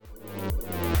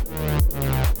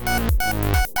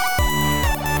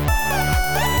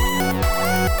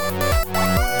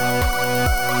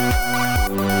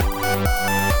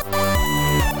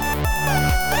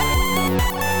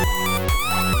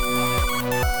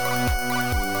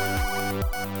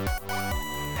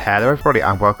Hello everybody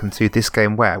and welcome to This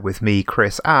Game Where with me,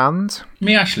 Chris, and...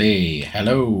 Me, Ashley.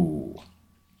 Hello.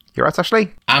 You're right,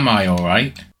 Ashley? Am I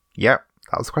alright? Yep,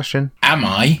 that was the question. Am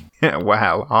I?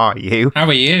 Well, are you? How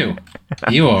are you?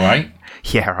 Are you alright?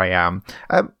 Yeah, I am.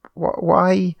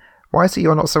 Why is it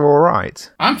you're not so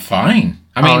alright? I'm fine.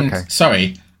 I mean, okay.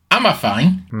 Sorry. Am I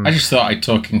fine? I just thought I'd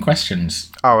talk in questions.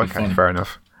 Oh, okay, fair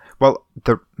enough. Well,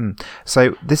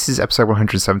 so this is episode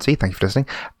 170, thank you for listening,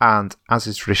 and as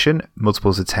is tradition,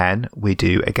 multiples of 10, we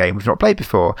do a game we've not played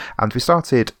before, and we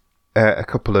started a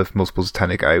couple of multiples of 10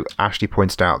 ago. Ashley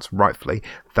pointed out, rightfully,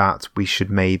 that we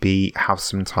should maybe have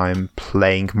some time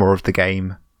playing more of the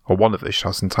game, or one of us should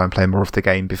have some time playing more of the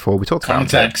game before we talk about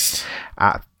it. Context.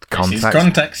 Context. This is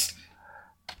context.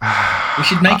 We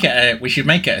should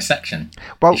make it a section.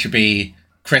 Well, it should be...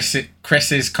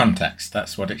 Chris's context.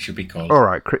 That's what it should be called. All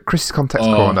right, Chris's context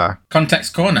corner.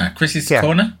 Context corner. Chris's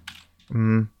corner.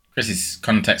 Chris's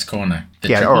context corner.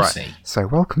 All right. C. So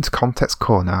welcome to Context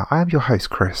Corner. I am your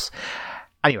host, Chris.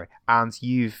 Anyway, and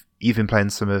you've been playing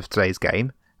some of today's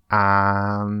game,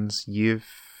 and you've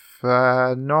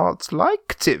not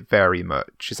liked it very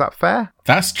much. Is that fair?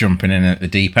 That's jumping in at the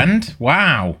deep end.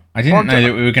 Wow, I didn't know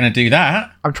that we were going to do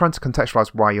that. I'm trying to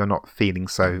contextualise why you're not feeling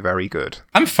so very good.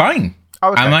 I'm fine.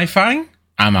 Oh, okay. Am I fine?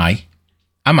 Am I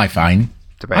fine?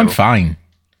 Debatable. I'm fine.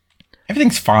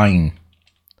 Everything's fine.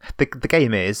 The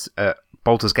game is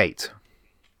Baldur's Gate.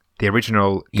 The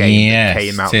original game that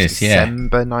came out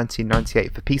December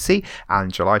 1998 for PC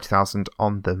and July 2000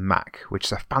 on the Mac, which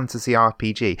is a fantasy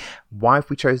RPG. Why have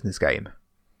we chosen this game?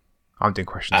 I'm doing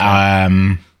questions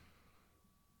now.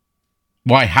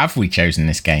 Why have we chosen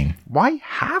this game? Why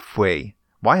have we?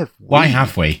 Why have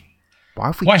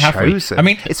we chosen? I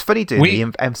mean, it's funny doing the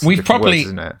emphasis words,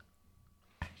 isn't it?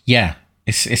 Yeah,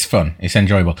 it's fun. It's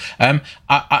enjoyable.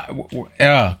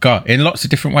 Oh God, in lots of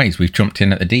different ways, we've jumped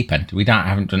in at the deep end.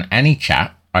 Haven't done any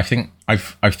chat. I think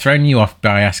I've thrown you off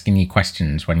by asking you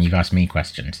questions when you've asked me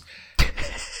questions.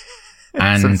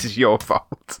 And so this is your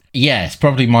fault. Yeah, it's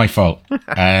probably my fault.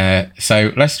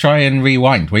 So let's try and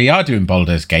rewind. We are doing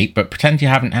Baldur's Gate, but pretend you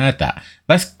haven't heard that.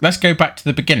 Let's go back to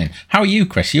the beginning. How are you,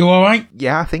 Chris? You all right?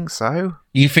 Yeah, I think so.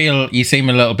 You seem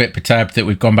a little bit perturbed that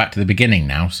we've gone back to the beginning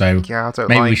now. So yeah, I don't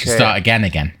maybe we should start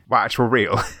again. What, actual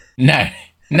real? No,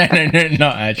 not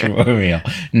actual real.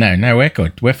 No, we're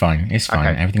good. We're fine. It's fine.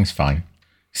 Okay. Everything's fine.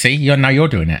 See, now you're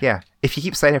doing it. Yeah. If you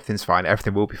keep saying everything's fine,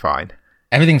 everything will be fine.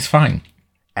 Everything's fine.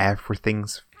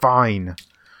 Everything's fine.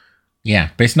 Yeah,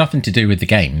 but it's nothing to do with the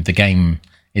game. The game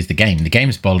is the game. The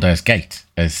game's Baldur's Gate,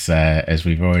 as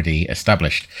we've already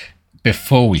established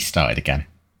before we started again.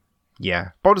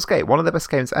 Yeah, Baldur's Gate, one of the best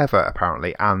games ever,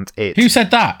 apparently, and it... Who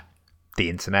said that? The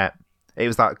internet. It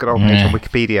was that good old page on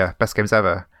Wikipedia, best games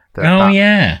ever.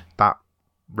 That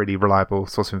really reliable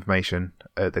source of information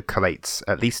that collates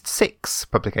at least 6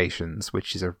 publications,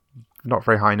 which is a not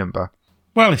very high number.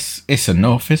 Well, it's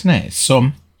enough, isn't it? It's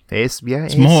some. It is, yeah.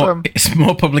 It's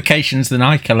more publications than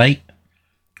I collate.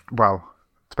 Well,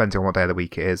 depending on what day of the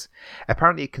week it is.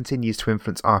 Apparently, it continues to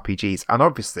influence RPGs, and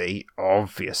obviously,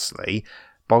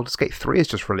 Baldur's Gate 3 has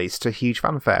just released a huge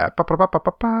fanfare.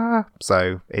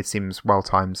 So it seems well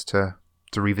timed to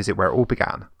revisit where it all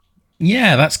began.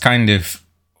 Yeah, that's kind of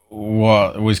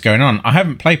what was going on. I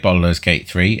haven't played Baldur's Gate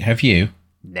 3. Have you?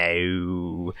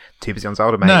 No. Too busy on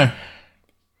Zelda, mate. No.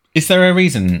 Is there a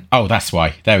reason? Oh, that's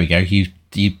why. There we go. You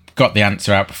got the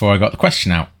answer out before I got the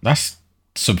question out. That's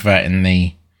subverting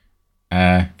the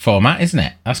format, isn't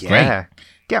it? That's great.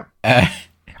 Yeah.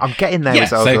 I'm getting there with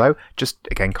Zelda, though. Just,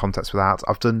 again, context for that.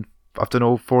 I've done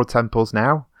all 4 temples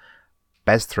now.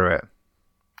 Bez through it.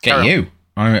 Get you.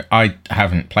 I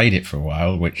haven't played it for a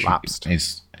while, which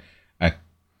is...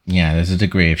 there's a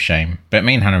degree of shame. But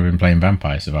me and Hannah have been playing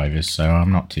Vampire Survivors, so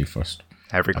I'm not too fussed.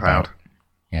 Every cloud.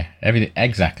 Yeah, everything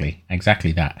exactly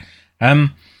that.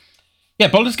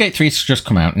 Baldur's Gate 3 has just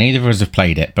come out. Neither of us have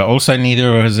played it, but also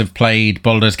neither of us have played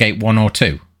Baldur's Gate 1 or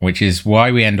 2, which is why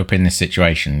we end up in this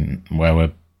situation where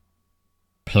we're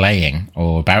playing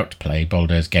or about to play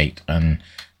Baldur's Gate and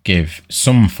give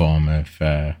some form of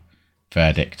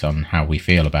verdict on how we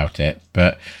feel about it.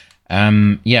 But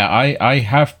I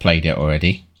have played it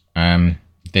already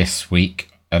this week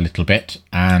a little bit,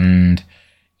 and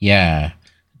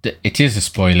it is a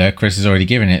spoiler. Chris has already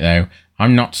given it, though.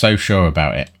 I'm not so sure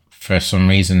about it for some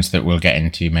reasons that we'll get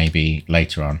into maybe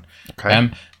later on.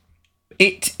 Okay.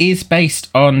 It is based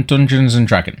on Dungeons and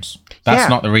Dragons. That's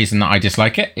not the reason that I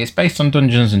dislike it. It's based on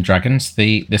Dungeons and Dragons.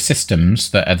 The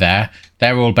systems that are there,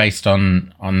 they're all based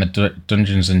on the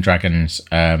Dungeons and Dragons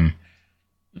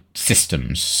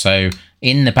systems. So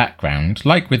in the background,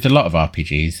 like with a lot of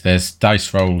RPGs, there's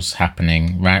dice rolls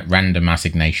happening, random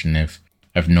assignation of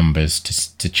of numbers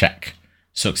to check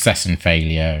success and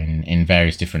failure in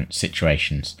various different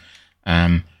situations.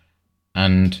 And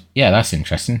yeah, that's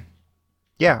interesting.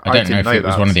 Yeah, I don't know if it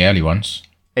was one of the early ones.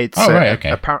 It's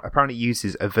apparently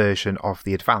uses a version of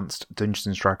the advanced Dungeons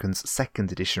and Dragons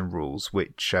 2nd edition rules,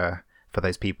 which for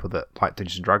those people that like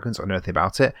Dungeons and Dragons or know anything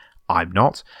about it, I'm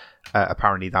not.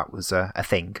 Apparently that was a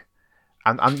thing.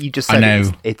 And you just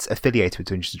said it's affiliated with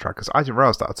Dungeons and Dragons. I didn't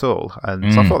realise that at all.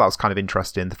 And so I thought that was kind of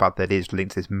interesting, the fact that it is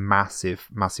linked to this massive,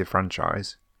 massive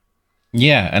franchise.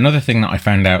 Yeah, another thing that I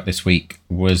found out this week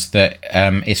was that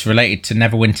it's related to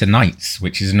Neverwinter Nights,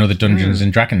 which is another Dungeons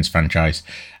and Dragons franchise.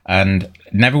 And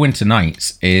Neverwinter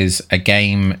Nights is a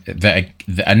game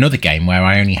another game where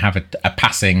I only have a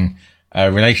passing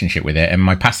relationship with it, and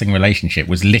my passing relationship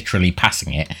was literally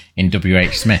passing it in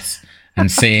WH Smith's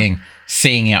and seeing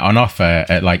it on offer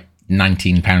at like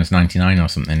 £19.99 or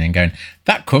something, and going,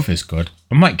 that cover's good.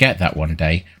 I might get that one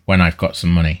day when I've got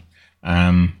some money.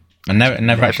 I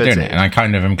never actually doing it, and I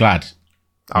kind of am glad,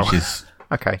 which is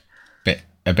okay.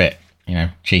 A bit,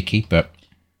 cheeky, but.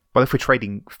 Well, if we're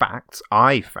trading facts,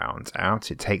 I found out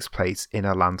it takes place in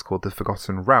a land called the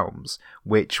Forgotten Realms,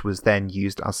 which was then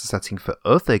used as a setting for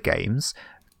other games,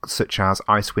 such as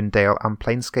Icewind Dale and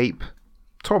Planescape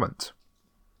Torment.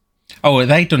 Oh, are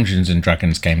they Dungeons and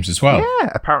Dragons games as well?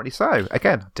 Yeah, apparently so.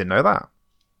 Again, didn't know that.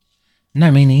 No,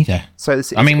 me neither. So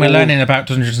we're learning about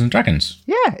Dungeons and Dragons.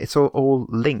 Yeah, it's all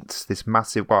linked. This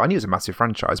massive. Well, I knew it was a massive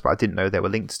franchise, but I didn't know they were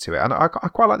linked to it. And I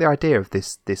quite like the idea of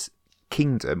this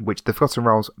kingdom, which the Forgotten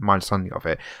Realms, my understanding of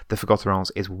it, the Forgotten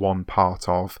Realms is one part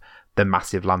of the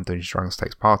massive land Dungeons and Dragons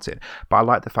takes part in. But I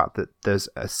like the fact that there's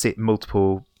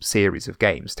multiple series of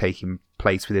games taking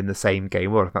place within the same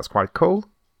game world. That's quite cool.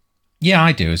 Yeah,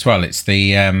 I do as well. It's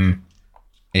the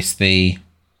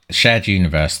shared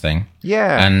universe thing.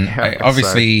 Yeah, and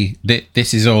obviously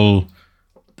this is all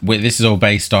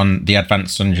based on the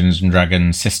advanced Dungeons and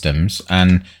Dragons systems,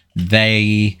 and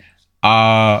those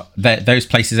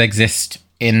places exist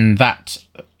in that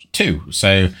too.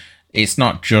 So it's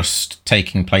not just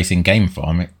taking place in game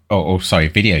form,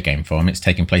 video game form. It's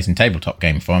taking place in tabletop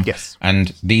game form. Yes,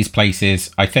 and these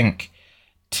places, I think,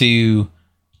 to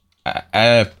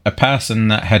a person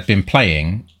that had been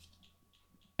playing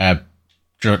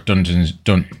Dungeons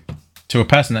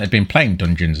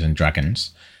and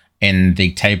Dragons in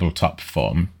the tabletop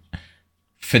form,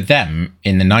 for them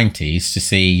in the 90s to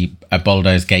see a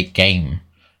Baldur's Gate game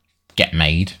get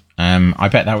made, I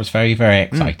bet that was very, very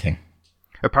exciting.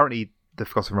 Apparently, the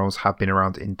Forgotten Realms have been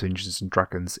around in Dungeons and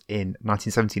Dragons in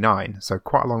 1979, so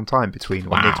quite a long time between,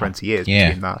 near 20 years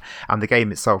between that. And the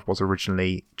game itself was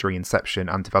originally, during inception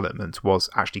and development, was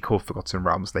actually called Forgotten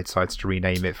Realms. They decided to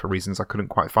rename it for reasons I couldn't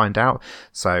quite find out,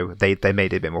 so they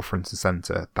made it a bit more front and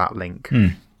centre, that link.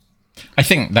 I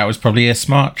think that was probably a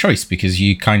smart choice, because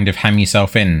you kind of hem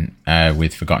yourself in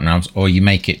with Forgotten Realms, or you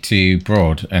make it too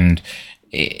broad. And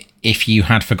if you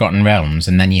had Forgotten Realms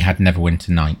and then you had Neverwinter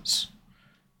Nights,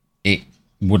 it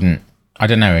wouldn't. I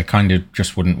don't know. It kind of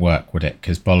just wouldn't work, would it?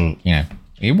 Because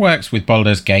it works with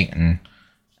Baldur's Gate and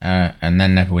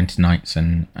then Neverwinter Nights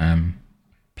and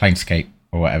Planescape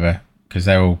or whatever, because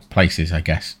they're all places, I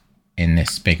guess, in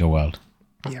this bigger world.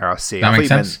 Yeah, I see. That makes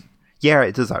sense. Yeah,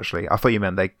 it does actually. I thought you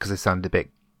meant because they sound a bit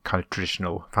kind of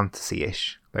traditional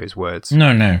fantasy-ish, those words.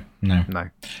 No.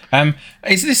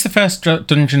 Is this the first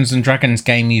Dungeons and Dragons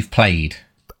game you've played?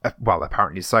 Well,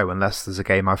 apparently so, unless there's a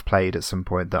game I've played at some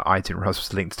point that I didn't realise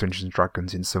was linked to Dungeons and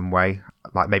Dragons in some way,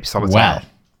 like maybe Solitaire. Well,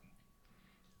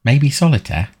 maybe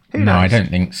Solitaire? No, I don't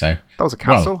think so. That was a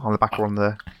castle on the back of one of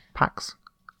the packs.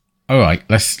 All right,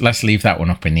 let's leave that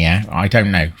one up in the air. I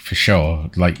don't know for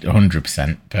sure, like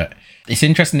 100%, but it's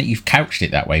interesting that you've couched it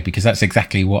that way, because that's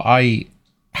exactly what I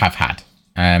have had.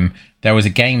 There was a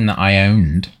game that I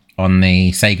owned on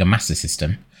the Sega Master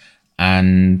System,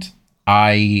 and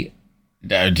I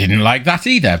didn't like that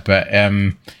either, but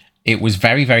it was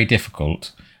very, very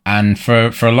difficult. And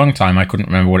for a long time, I couldn't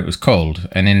remember what it was called.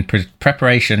 And in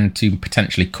preparation to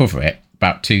potentially cover it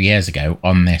about 2 years ago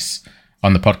on the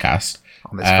podcast,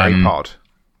 on this very pod,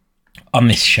 on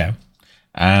this show,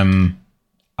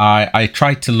 I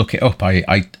tried to look it up.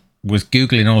 I was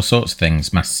Googling all sorts of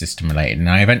things Master System related, and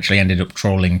I eventually ended up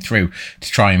trawling through to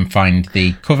try and find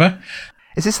the cover.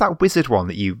 Is this that wizard one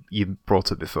that you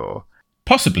brought up before?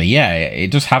 Possibly, yeah.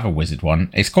 It does have a wizard one.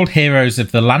 It's called Heroes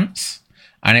of the Lance,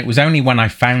 and it was only when I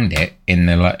found it in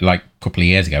the couple of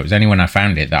years ago. It was only when I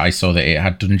found it that I saw that it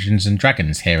had Dungeons and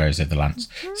Dragons Heroes of the Lance.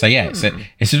 So yeah,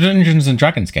 it's a Dungeons and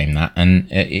Dragons game, that, and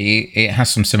it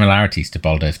has some similarities to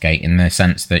Baldur's Gate in the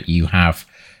sense that you have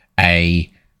a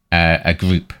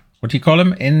group. What do you call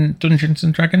them in Dungeons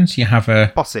and Dragons? You have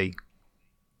a posse.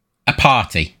 A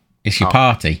party. It's your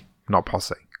party. Not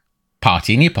posse.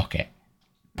 Party in your pocket.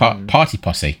 Party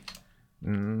posse.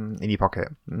 In your pocket.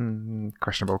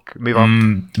 Questionable. Move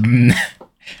on.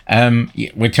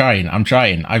 We're trying. I'm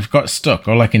trying. I've got stuck.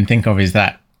 All I can think of is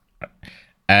that.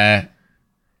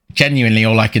 Genuinely,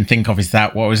 all I can think of is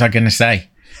that. What was I going to say?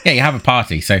 Yeah, you have a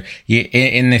party. So you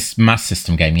in this mass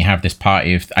system game, you have this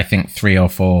party of, I think, 3 or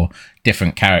 4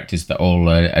 different characters that all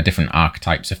are different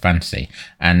archetypes of fantasy.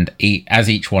 And as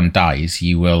each one dies,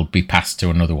 you will be passed to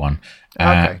another one.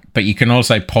 Okay. But you can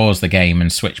also pause the game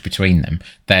and switch between them.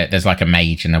 There's like a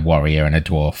mage and a warrior and a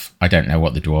dwarf. I don't know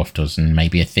what the dwarf does, and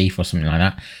maybe a thief or something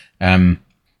like that.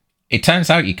 It turns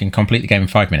out you can complete the game in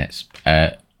 5 minutes.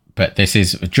 But this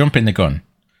is jump in the gun.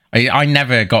 I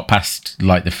never got past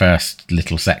like the first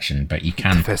little section, but you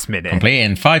can complete it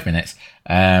in 5 minutes.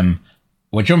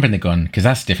 We're jumping the gun because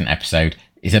that's a different episode.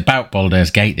 It's about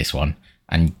Baldur's Gate, this one,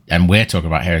 and we're talking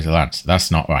about Heroes of the Land. So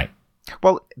that's not right.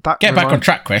 Well, get back on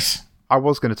track, Chris. I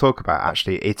was going to talk about,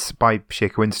 actually, it's by sheer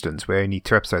coincidence, we're only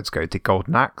 2 episodes ago, did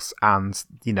Golden Axe, and,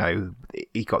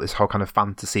 you got this whole kind of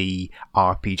fantasy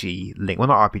RPG link. Well,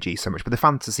 not RPG so much, but the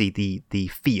fantasy, the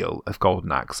feel of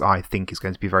Golden Axe, I think is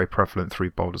going to be very prevalent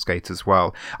through Baldur's Gate as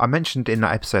well. I mentioned in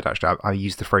that episode, actually, I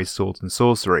used the phrase swords and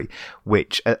sorcery,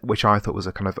 which I thought was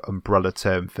a kind of umbrella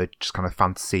term for just kind of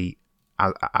fantasy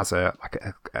as a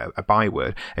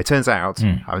byword. It turns out,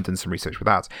 I haven't done some research with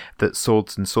that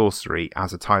swords and sorcery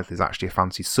as a title is actually a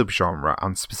fantasy subgenre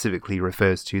and specifically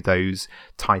refers to those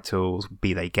titles,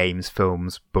 be they games,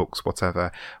 films, books,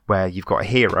 whatever, where you've got a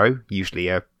hero, usually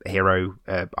a hero,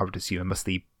 I would assume a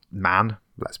muscly man,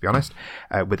 let's be honest,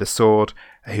 with a sword,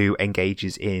 who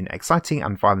engages in exciting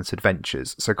and violent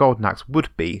adventures. So Golden Axe would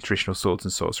be traditional swords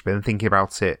and sorcery, and thinking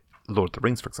about it, Lord of the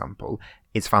Rings, for example,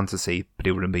 it's fantasy, but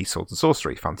it wouldn't be swords and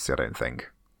sorcery fantasy, I don't think.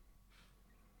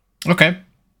 Okay.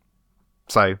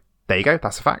 So, there you go.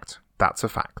 That's a fact. That's a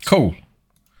fact. Cool.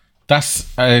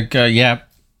 That's, yeah.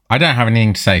 I don't have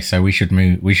anything to say, so we should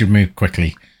move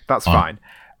quickly. That's fine.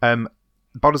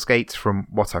 Baldur's Gate, from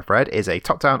what I've read, is a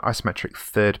top-down isometric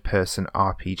third-person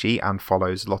RPG and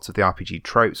follows lots of the RPG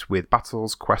tropes with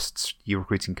battles, quests, you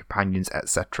recruiting companions,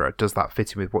 etc. Does that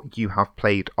fit in with what you have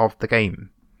played of the game?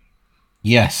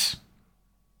 Yes.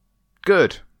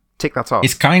 Good. Tick that off.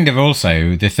 It's kind of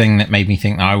also the thing that made me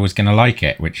think that I was going to like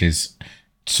it, which is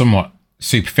somewhat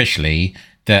superficially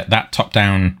that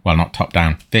top-down, well, not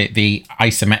top-down, the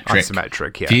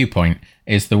isometric viewpoint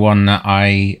is the one that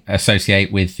I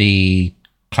associate with the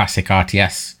classic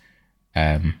RTS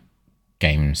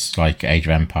games like Age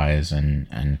of Empires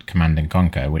and Command and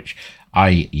Conquer, which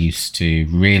I used to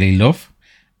really love.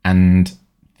 And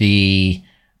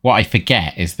what I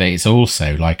forget is that it's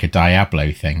also like a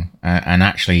Diablo thing. And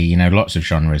actually, lots of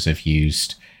genres have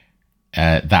used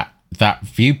that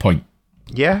viewpoint.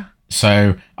 Yeah.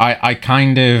 So I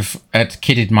kind of had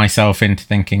kidded myself into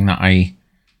thinking that I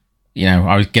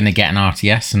was going to get an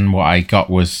RTS, and what I got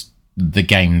was the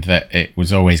game that it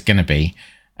was always going to be.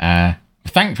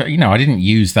 Thankfully, I didn't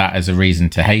use that as a reason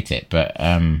to hate it, but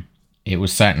it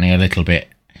was certainly a little bit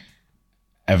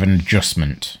of an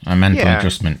adjustment, a mental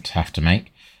adjustment to have to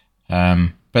make.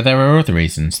 But there are other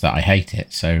reasons that I hate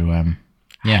it. So,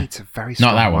 yeah. Hate's a very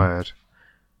strong Not that word.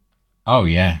 One. Oh,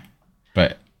 yeah.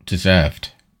 But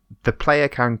deserved. The player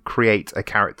can create a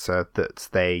character that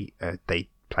they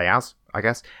play as, I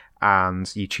guess,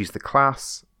 and you choose the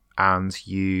class, and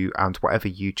whatever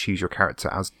you choose your character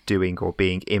as doing or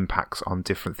being impacts on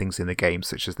different things in the game,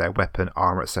 such as their weapon,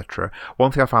 armor, etc.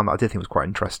 One thing I found that I did think was quite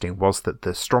interesting was that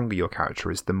the stronger your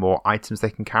character is, the more items they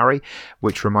can carry,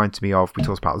 which reminded me of, we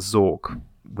talked about Zork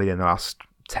within the last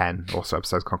 10 or so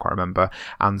episodes, can't quite remember,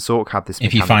 and Zork had this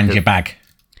if you find your bag.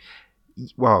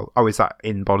 Well, is that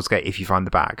in Baldur's Gate, if you find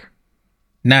the bag?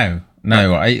 No,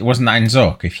 it wasn't that in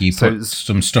Zork, if you put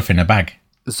some stuff in a bag.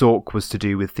 Zork was to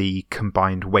do with the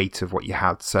combined weight of what you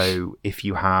had. So if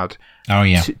you had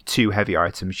two heavy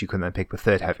items, you can then pick the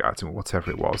third heavy item or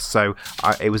whatever it was. So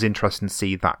it was interesting to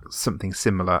see that something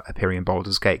similar appearing in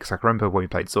Baldur's Gate, because I can remember when we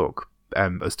played Zork, I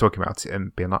was talking about it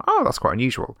and being like, oh, that's quite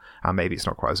unusual. And maybe it's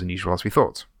not quite as unusual as we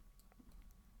thought.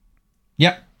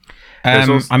 Yep.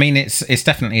 I mean, it's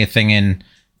definitely a thing in...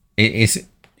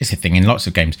 It's a thing in lots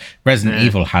of games. Resident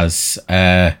Evil has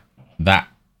that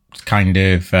kind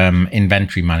of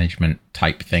inventory management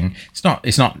type thing.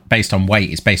 It's not based on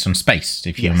weight, it's based on space.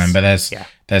 If you remember, there's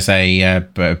a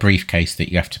briefcase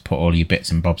that you have to put all your bits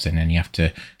and bobs in, and you have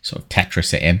to sort of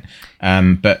Tetris it in.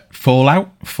 But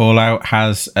Fallout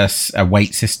has a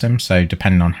weight system, so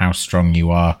depending on how strong you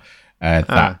are,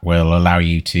 that will allow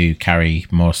you to carry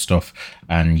more stuff,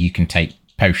 and you can take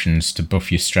potions to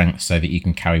buff your strength so that you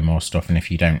can carry more stuff, and if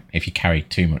you carry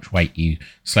too much weight, you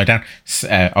slow down.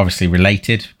 Obviously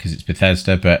related because it's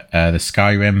Bethesda, but the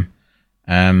Skyrim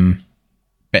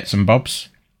bits and bobs.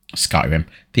 Skyrim,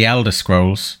 the Elder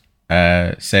Scrolls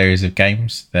series of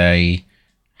games, they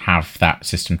have that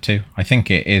system too. I think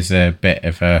it is a bit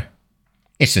of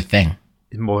it's a thing.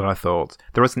 More than I thought.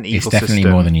 There is an evil system. It's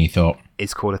definitely more than you thought.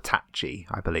 It's called a Tachi,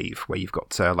 I believe, where you've got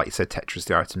to, like you said, Tetris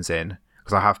the items in.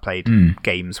 Because I have played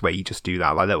games where you just do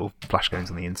that, like little flash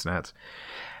games on the internet.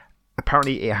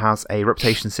 Apparently, it has a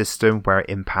reputation system where it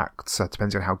impacts,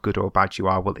 depending on how good or bad you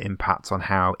are, will impact on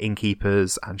how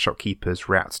innkeepers and shopkeepers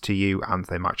react to you, and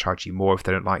they might charge you more if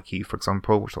they don't like you, for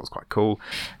example, which I thought was quite cool.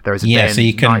 There is a day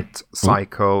and night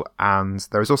cycle, and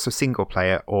there is also single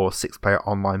player or 6-player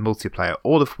online multiplayer,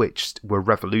 all of which were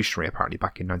revolutionary apparently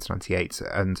back in 1998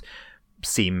 and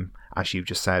seem, as you've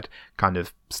just said, kind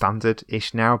of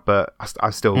standard-ish now, but I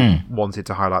still wanted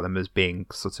to highlight them as being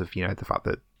sort of, the fact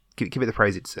that give it the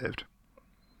praise it deserved.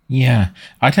 Yeah,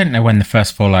 I don't know when the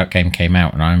first Fallout game came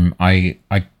out, and I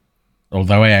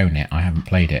although I own it, I haven't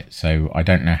played it, so I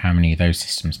don't know how many of those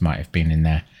systems might have been in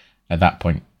there at that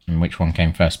point and which one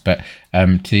came first. But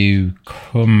to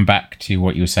come back to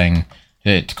what you were saying,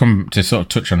 to sort of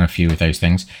touch on a few of those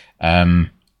things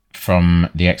from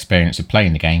the experience of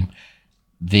playing the game,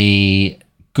 the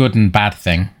good and bad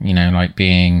thing, like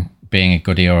being a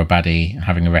goodie or a baddie,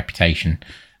 having a reputation,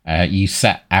 you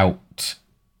set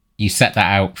that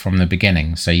out from the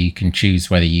beginning, so you can choose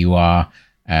whether you are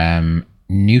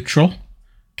neutral,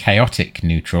 chaotic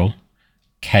neutral,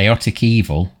 chaotic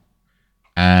evil,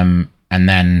 and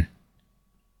then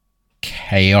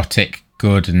chaotic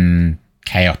good and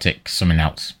chaotic something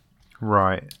else.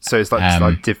 Right. So it's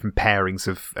like different pairings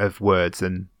of words,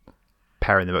 and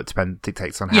pairing them up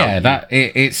dictates on how. Yeah,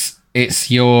 it's the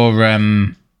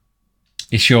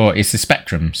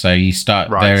spectrum. So you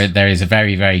start there is a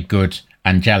very, very good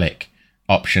angelic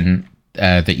option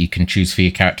that you can choose for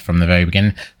your character from the very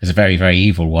beginning. There's a very, very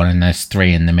evil one, and there's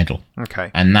 3 in the middle.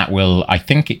 Okay. And that will, I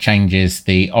think it changes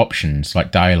the options,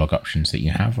 like dialogue options that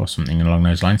you have or something along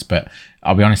those lines. But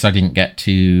I'll be honest, I didn't get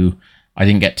too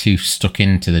stuck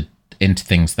into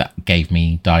things that gave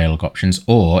me dialogue options,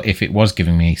 or if it was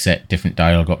giving me different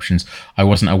dialogue options, I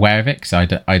wasn't aware of it because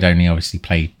I'd only obviously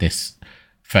played this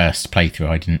first playthrough.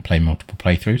 I didn't play multiple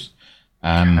playthroughs.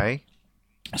 Okay.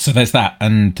 So there's that,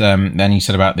 and then you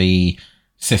said about the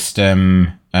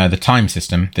system, the time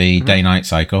system, the day-night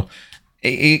cycle.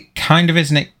 It kind of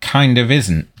is, and it kind of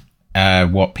isn't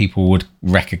what people would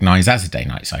recognise as a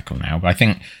day-night cycle now. But I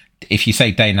think if you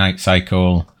say day-night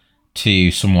cycle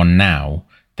to someone now,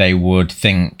 they would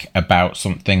think about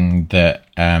something that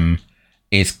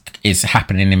is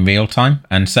happening in real time.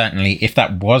 And certainly, if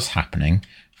that was happening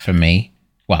for me,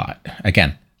 well,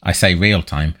 again, I say real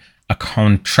time. A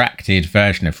contracted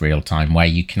version of real time where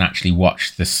you can actually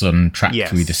watch the sun track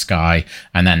through the sky,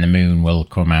 and then the moon will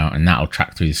come out and that'll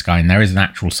track through the sky, and there is an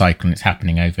actual cycle and it's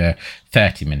happening over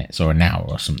 30 minutes or an hour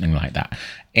or something like that.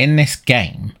 In this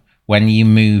game, when you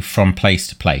move from place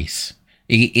to place,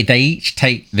 they each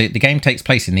take the game takes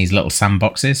place in these little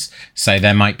sandboxes. So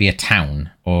there might be a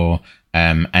town or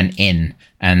an inn,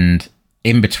 and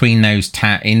in between those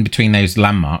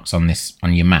landmarks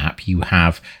on your map, you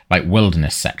have like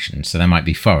wilderness sections. So there might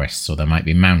be forests or there might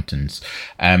be mountains.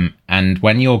 And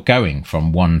when you're going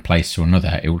from one place to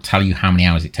another, it will tell you how many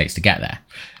hours it takes to get there.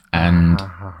 And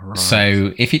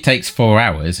so if it takes 4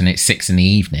 hours and it's 6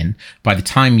 p.m, by the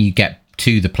time you get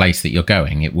to the place that you're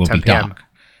going, it will be dark.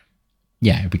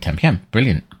 Yeah, it'll be 10 p.m.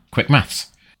 Brilliant. Quick maths.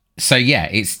 So yeah,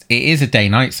 it is a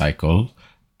day-night cycle,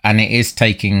 and it is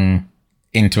taking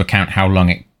into account how long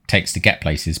it takes to get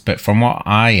places. But from what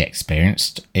I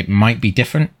experienced, it might be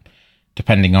different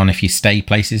depending on if you stay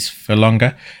places for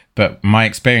longer. But my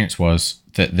experience was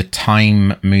that the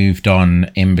time moved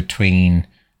on in between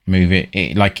moving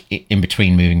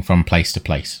from place to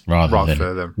place rather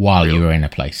than while you were in a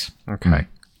place. Okay.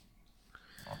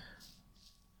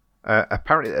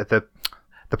 Apparently,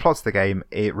 the plot of the game,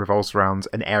 it revolves around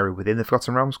an area within the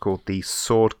Forgotten Realms called the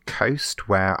Sword Coast,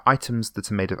 where items that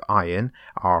are made of iron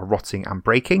are rotting and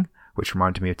breaking, which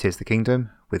reminded me of Tears of the Kingdom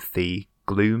with the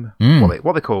gloom,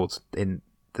 what they're called in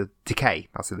the decay.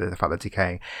 That's the fact that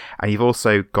decay. And you've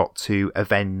also got to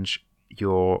avenge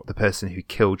the person who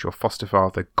killed your foster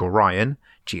father, Gorion,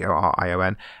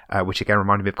 Gorion, which again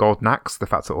reminded me of Golden Axe, the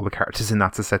fact that all the characters in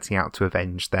that are setting out to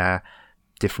avenge their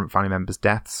different family members'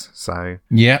 deaths. So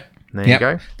yeah. There you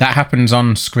go. That happens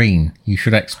on screen. You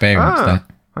should experience that.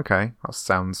 Okay. That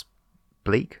sounds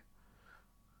bleak.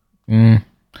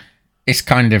 It's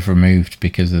kind of removed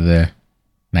because of the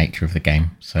nature of the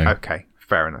game. So okay,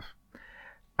 fair enough.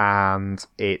 and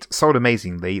it sold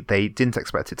amazingly. They didn't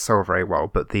expect it to sell very well,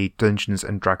 but the Dungeons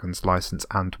and Dragons license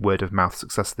and word of mouth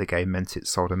success of the game meant it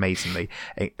sold amazingly.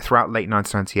 Throughout late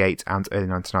 1998 and early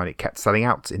 1999, it kept selling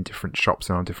out in different shops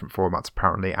and on different formats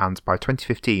apparently, and by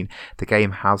 2015 the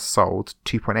game has sold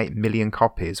 2.8 million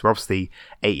copies. We're obviously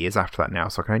 8 years after that now,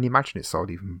 so I can only imagine it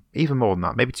sold even more than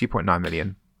that, maybe 2.9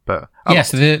 million. But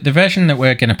so the version that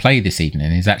we're going to play this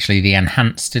evening is actually the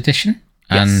enhanced edition.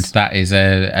 And that is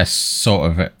a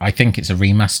sort of, I think it's a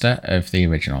remaster of the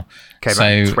original. So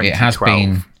it has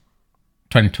been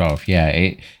 2012.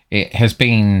 Yeah, it has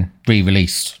been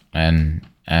re-released and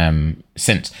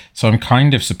since. So I'm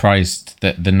kind of surprised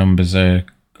that the numbers are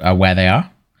where they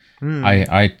are.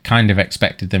 I kind of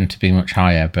expected them to be much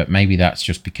higher, but maybe that's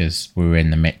just because we were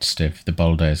in the midst of the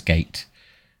Baldur's Gate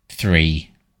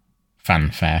 3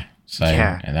 fanfare. So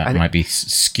that might be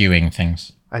skewing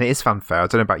things. And it is fanfare. I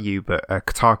don't know about you, but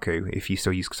Kotaku, if you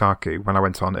still use Kotaku, when I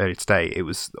went on earlier today, it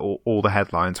was all the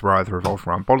headlines were either revolving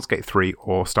around Baldur's Gate 3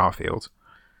 or Starfield.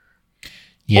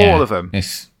 Yeah, all of them.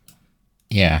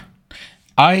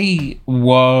 I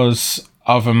was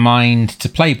of a mind to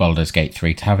play Baldur's Gate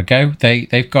 3 to have a go.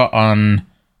 They've got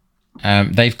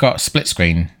split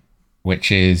screen, which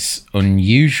is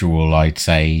unusual, I'd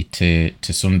say, to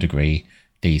some degree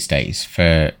these days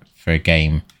for a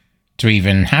game to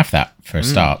even have that for a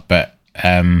start. But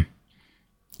the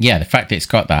fact that it's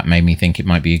got that made me think it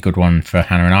might be a good one for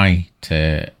Hannah and I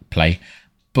to play.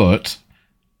 But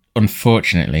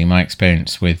unfortunately, my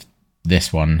experience with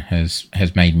this one has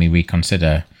made me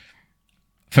reconsider,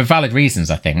 for valid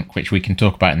reasons, I think, which we can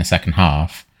talk about in the second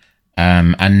half.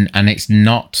 And it's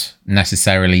not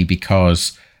necessarily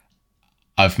because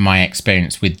of my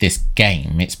experience with this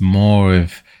game. It's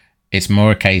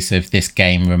more a case of this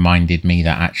game reminded me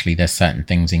that actually there's certain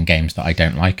things in games that I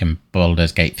don't like, and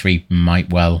Baldur's Gate 3 might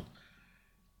well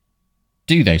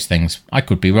do those things. I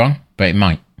could be wrong, but it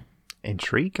might.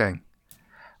 Intriguing.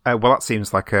 Well, that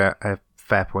seems like a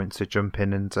fair point to jump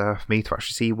in and for me to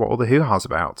actually see what all the hoo-ha's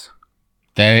about.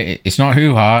 It's not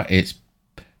hoo-ha, it's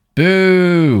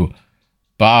boo!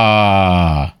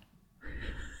 Bah!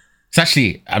 It's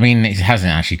actually, it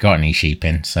hasn't actually got any sheep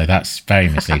in, so that's very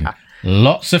misleading.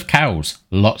 Lots of cows.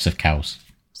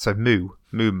 So moo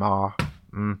ma.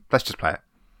 Let's just play it.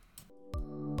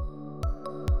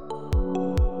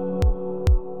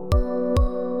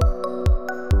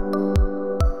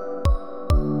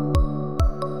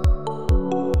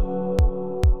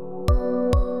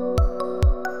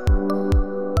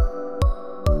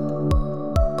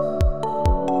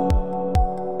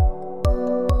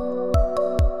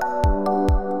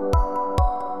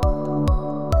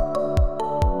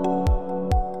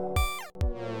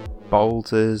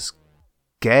 Baldur's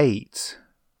Gate.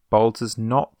 Baldur's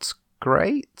not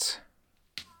great.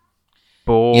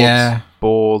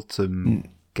 Boredom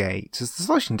Gate. There's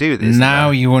a lot you can do with this. Now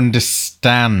you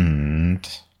understand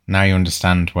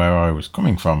where I was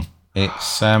coming from.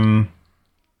 It's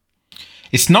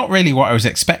not really what I was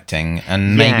expecting,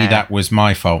 and maybe that was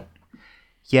my fault.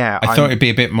 Yeah, I thought it'd be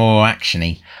a bit more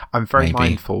actiony. I'm very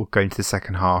mindful going to the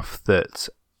second half that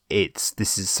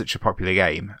this is such a popular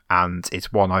game, and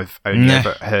it's one I've only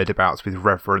ever heard about with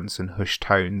reverence and hushed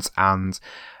tones, and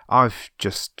I've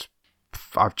just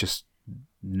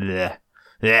yeah.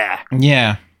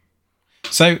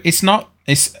 So it's not.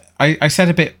 I said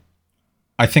a bit.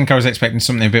 I think I was expecting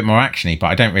something a bit more actiony, but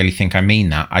I don't really think I mean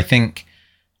that. I think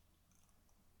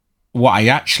what I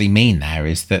actually mean there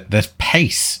is that the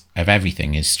pace of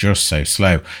everything is just so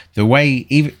slow. The way,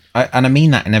 and I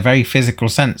mean that in a very physical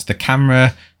sense, the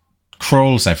camera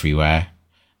crawls everywhere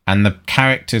and the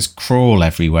characters crawl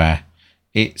everywhere.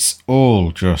 It's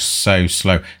all just so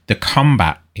slow. The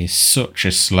combat is such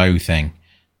a slow thing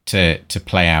to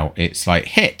play out. It's like,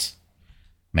 hit,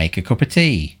 make a cup of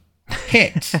tea,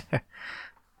 hit,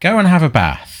 go and have a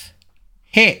bath,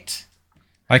 hit.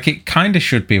 Like, it kind of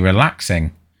should be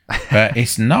relaxing, but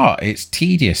it's not. It's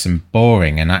tedious and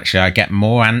boring, and actually I get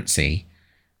more antsy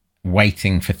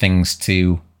waiting for things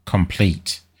to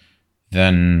complete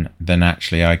than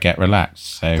actually I get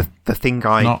relaxed. So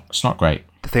it's not great.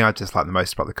 The thing I just liked the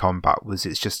most about the combat was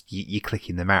it's just you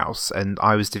clicking the mouse, and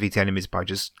I was defeating enemies by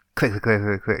just click, click, click,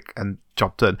 click, click, and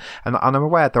job done. And I'm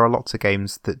aware there are lots of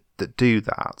games that do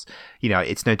that. You know,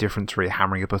 it's no different to really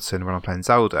hammering a button when I'm playing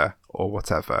Zelda or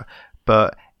whatever,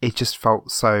 but it just felt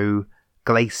so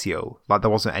glacial. Like there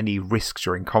wasn't any risk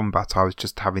during combat. I was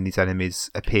just having these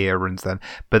enemies appear,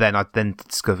 but then I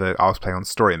discovered I was playing on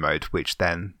story mode, which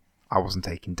then I wasn't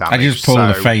taking damage. I just pulled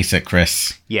a face at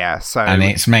Chris. Yeah, and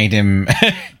it's made him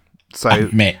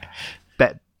admit.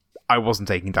 But I wasn't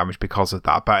taking damage because of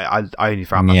that. But I only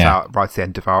found that out right at the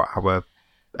end of our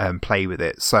play with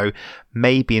it. So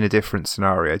maybe in a different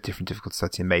scenario, different difficulty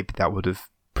setting, maybe that would have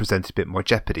presented a bit more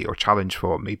jeopardy or challenge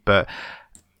for me. But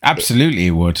absolutely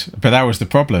it would. But that was the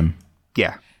problem.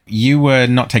 Yeah. You were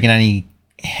not taking any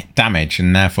damage,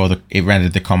 and therefore it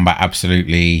rendered the combat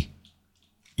absolutely,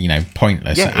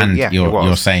 pointless.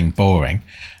 You're saying boring.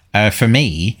 For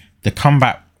me, the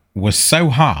combat was so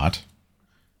hard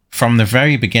from the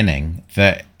very beginning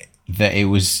that it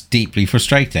was deeply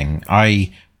frustrating.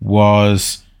 I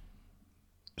was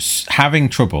having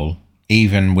trouble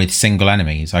even with single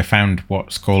enemies. I found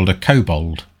what's called a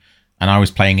kobold, and I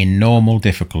was playing in normal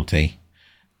difficulty.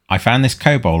 I found this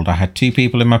kobold. I had 2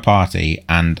 people in my party,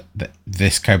 and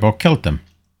this kobold killed them.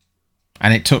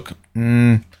 And it took,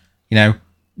 not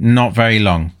very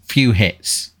long, few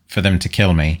hits for them to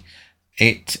kill me.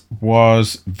 It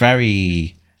was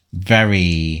very,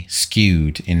 very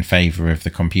skewed in favour of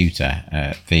the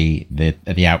computer,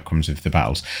 the outcomes of the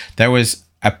battles. There was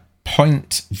a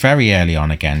point very early on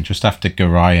again, just after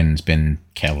Gorian's been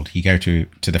killed. You go to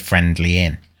the friendly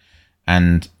inn.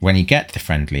 And when you get to the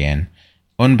friendly inn,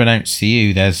 unbeknownst to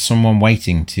you, there's someone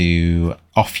waiting to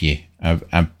off you,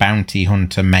 a bounty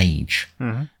hunter mage.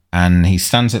 Mm-hmm. And he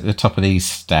stands at the top of these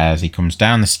stairs. He comes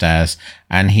down the stairs,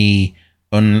 and he,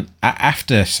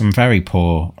 after some very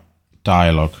poor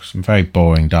dialogue, some very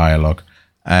boring dialogue,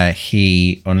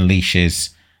 he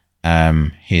unleashes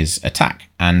his attack.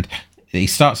 And he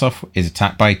starts off his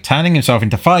attack by turning himself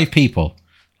into 5 people.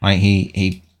 Like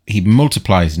he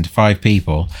multiplies into 5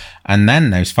 people, and then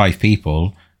those 5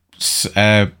 people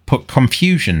put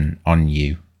confusion on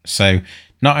you. So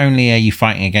not only are you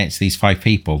fighting against these 5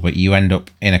 people, but you end up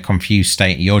in a confused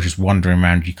state. You're just wandering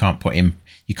around. You can't put inputs.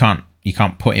 You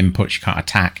can't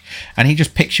attack. And he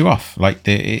just picks you off. Like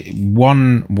the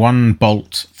one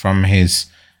bolt from his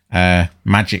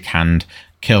magic hand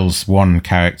kills one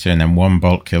character, and then one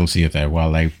bolt kills the other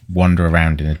while they wander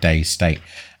around in a dazed state.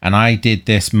 And I did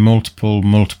this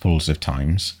multiples of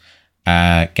times,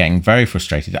 getting very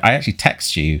frustrated. I actually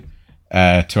text you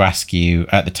to ask you,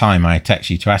 at the time,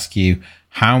 to ask you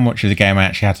how much of the game I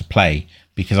actually had to play,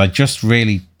 because I just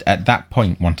really, at that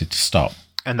point, wanted to stop.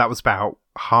 And that was about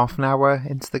half an hour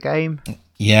into the game?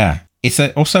 Yeah. It's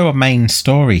also a main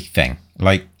story thing.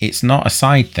 Like, it's not a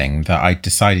side thing that I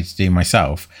decided to do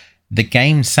myself. The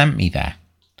game sent me there.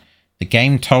 The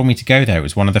game told me to go there. It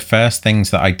was one of the first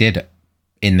things that I did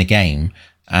in the game,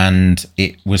 and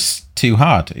it was too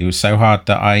hard. It was so hard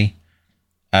that I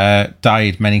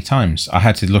died many times. I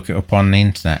had to look it up on the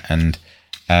internet, and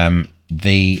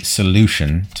the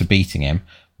solution to beating him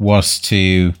was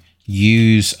to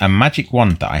use a magic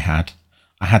wand that I had.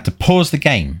 I had to pause the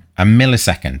game a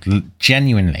millisecond,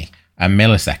 genuinely a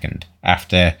millisecond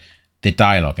after the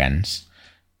dialogue ends,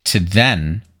 to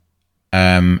then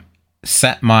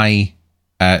set Imowen,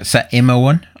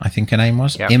 I think her name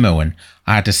was. Yep. Imowen.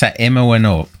 I had to set Imowen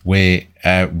up with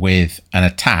an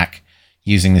attack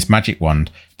using this magic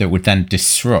wand that would then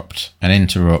disrupt and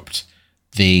interrupt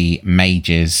the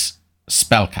mage's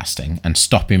spellcasting and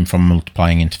stop him from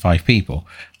multiplying into 5 people.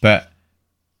 But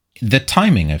the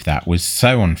timing of that was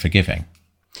so unforgiving.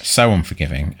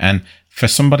 And for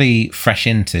somebody fresh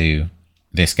into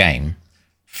this game,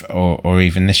 or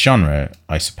even this genre,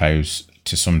 I suppose,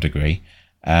 to some degree,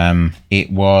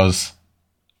 it was,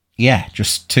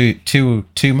 just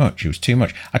too much. It was too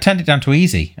much. I turned it down to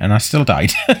easy, and I still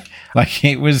died. Like,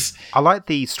 it was... I like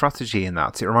the strategy in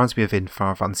that. It reminds me of in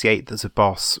Final Fantasy VIII, there's a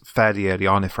boss fairly early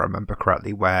on, if I remember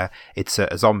correctly, where it's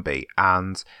a zombie,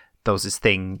 and there was this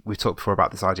thing, we've talked before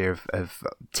about this idea of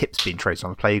tips being traded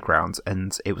on the playground,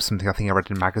 and it was something I think I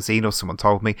read in a magazine, or someone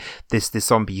told me, this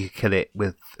zombie, you could kill it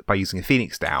by using a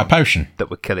Phoenix Down. A potion. That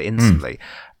would kill it instantly.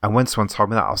 And when someone told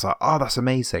me that, I was like, oh, that's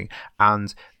amazing.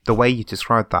 And the way you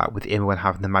described that with Imowen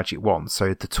having the magic wand,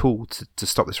 so the tool to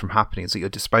stop this from happening is at your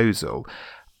disposal.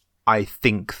 I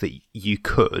think that you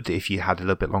could, if you had a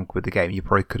little bit longer with the game, you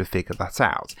probably could have figured that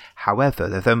out. However,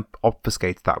 they've then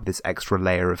obfuscated that with this extra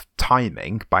layer of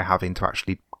timing by having to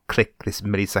actually click this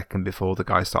millisecond before the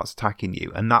guy starts attacking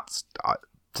you, and that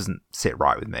doesn't sit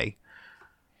right with me.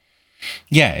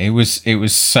 Yeah, it was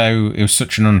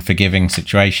such an unforgiving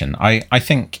situation. I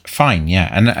think fine, yeah,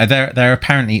 and there are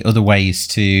apparently other ways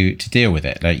to deal with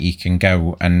it. Like you can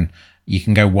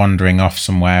go wandering off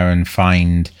somewhere and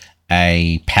find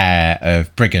a pair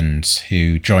of brigands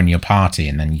who join your party,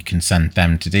 and then you can send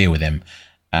them to deal with him.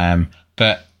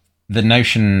 But the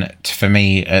notion, for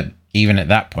me, even at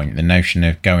that point, the notion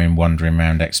of going wandering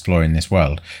around exploring this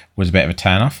world was a bit of a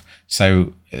turn-off.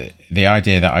 So the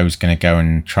idea that I was going to go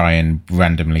and try and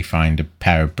randomly find a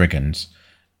pair of brigands,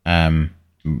 didn't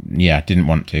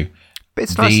want to. But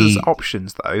it's nice as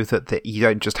options, though, that you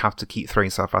don't just have to keep throwing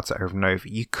stuff at it over and over.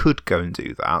 You could go and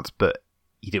do that, but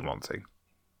you didn't want to.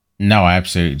 No, I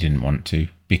absolutely didn't want to,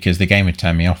 because the game had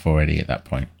turned me off already at that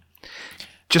point.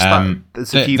 Just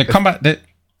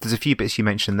there's a few bits you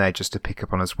mentioned there just to pick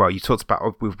up on as well. You talked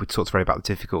about we talked already about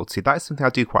the difficulty. That is something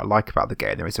I do quite like about the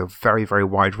game. There is a very, very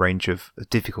wide range of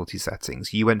difficulty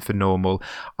settings. You went for normal.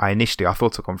 I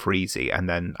thought I'd gone for easy, and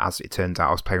then as it turned out,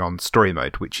 I was playing on story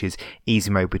mode, which is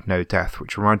easy mode with no death,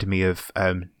 which reminded me of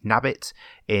Nabbit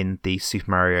in the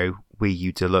Super Mario Wii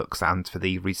U Deluxe, and for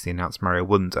the recently announced Mario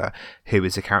Wonder, who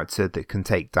is a character that can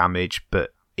take damage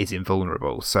but is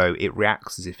invulnerable. So it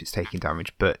reacts as if it's taking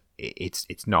damage, but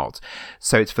it's not.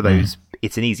 So it's for those.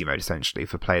 It's an easy mode essentially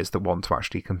for players that want to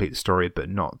actually complete the story, but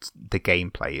not the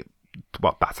gameplay.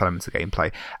 Well, that element of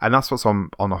gameplay, and that's what's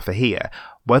on offer here.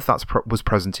 Whether that was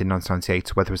present in 1998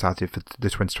 or whether it's added for the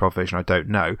 2012 version, I don't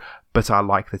know. But I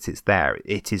like that it's there.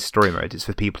 It is story mode. It's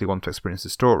for people who want to experience the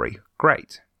story.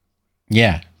 Great.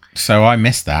 Yeah. So I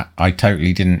missed that. I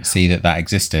totally didn't see that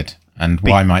existed. And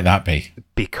why might that be?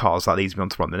 Because that leads me on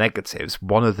to one of the negatives.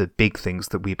 One of the big things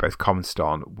that we both commented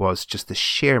on was just the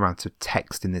sheer amount of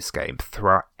text in this game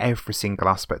throughout every single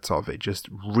aspect of it. Just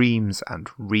reams and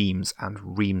reams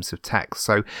and reams of text.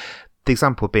 So the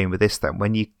example being with this then,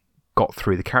 when you got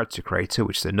through the character creator,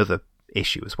 which is another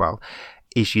issue as well,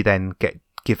 is you then get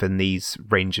given these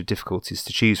range of difficulties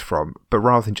to choose from. But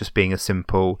rather than just being a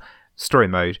simple story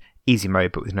mode, easy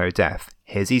mode but with no death,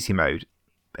 here's easy mode,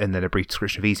 and then a brief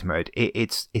description of easy mode.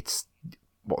 It's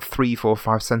what, 3, 4,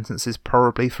 5 sentences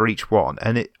probably for each one,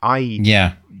 and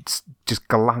I just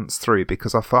glanced through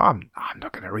because I thought I'm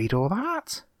not going to read all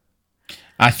that.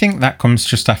 I think that comes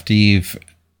just after you've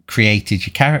created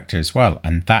your character as well,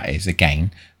 and that is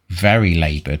again very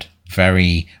laboured,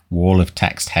 very wall of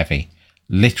text heavy.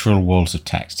 Literal walls of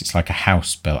text. It's like a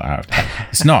house built out of text.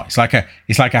 It's not. It's like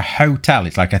a hotel.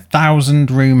 It's like a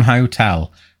 1,000-room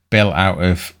hotel built out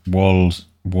of walls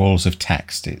of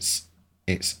text.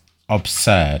 It's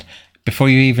absurd. Before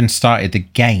you even started the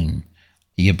game,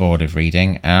 you're bored of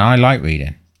reading, and I like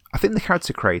reading. I think the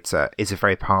character creator is a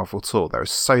very powerful tool. There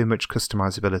is so much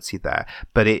customizability there,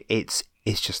 but it's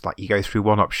just like you go through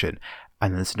one option,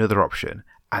 and then there's another option,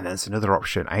 and there's another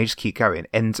option, and you just keep going.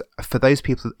 And for those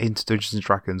people into Dungeons and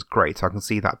Dragons, great. I can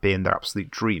see that being their absolute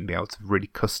dream, be able to really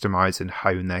customize and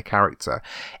hone their character.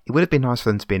 It would have been nice for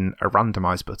them to be a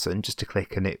randomize button, just to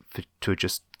click and to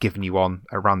just given you on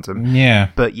a random. Yeah.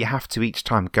 But you have to each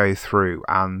time go through,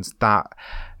 and that,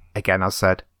 again, as I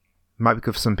said, might be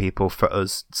good for some people, for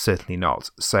us certainly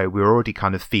not. So we're already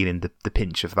kind of feeling the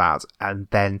pinch of that, and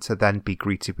then to be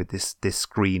greeted with this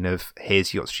screen of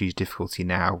here's your choose difficulty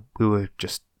now, we were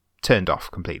just turned off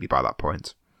completely by that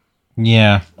point.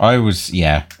 Yeah, I was.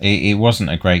 Yeah, it wasn't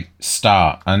a great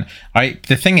start, and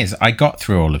the thing is, I got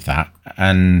through all of that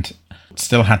and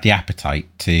still had the appetite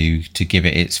to give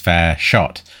it its fair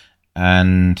shot,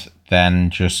 and then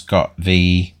just got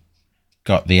the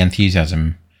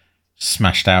enthusiasm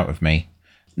smashed out of me.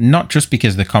 Not just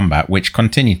because of the combat, which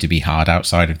continued to be hard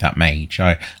outside of that mage.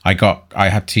 I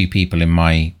had 2 people in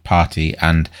my party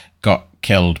and got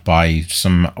killed by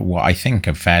some, what I think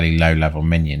are fairly low level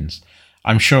minions.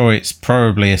 I'm sure it's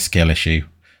probably a skill issue.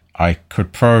 I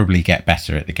could probably get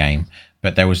better at the game,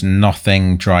 but there was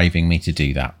nothing driving me to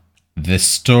do that. The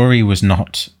story was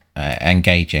not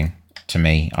engaging to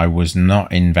me. I was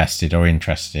not invested or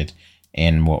interested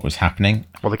in what was happening.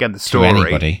 Well, again, the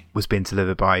story was being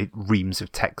delivered by reams of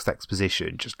text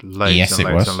exposition, just loads and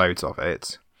loads and loads of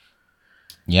it.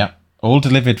 Yeah, all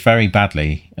delivered very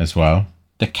badly as well.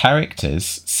 The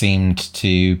characters seemed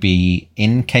to be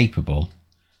incapable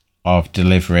of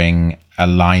delivering a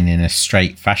line in a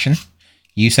straight fashion.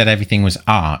 You said everything was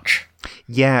arch.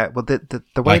 Yeah, well, the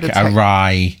way like a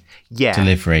wry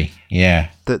delivery. Yeah,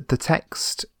 the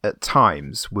text at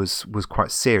times was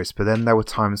quite serious, but then there were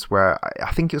times where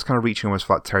I think it was kind of reaching almost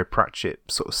for like Terry Pratchett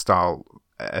sort of style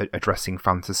addressing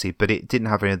fantasy, but it didn't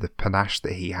have any of the panache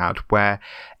that he had, where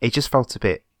it just felt a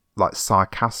bit like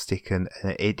sarcastic and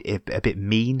a bit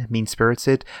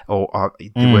mean-spirited, or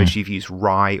the words you've used,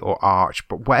 wry or arch,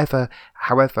 but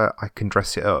however I can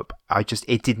dress it up,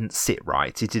 it didn't sit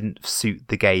right. It didn't suit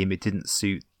the game. It didn't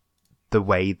suit the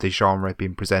way the genre had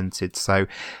been presented. So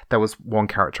there was one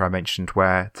character I mentioned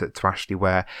where to Ashley,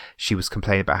 where she was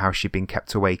complaining about how she'd been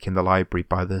kept awake in the library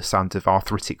by the sound of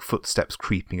arthritic footsteps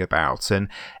creeping about, and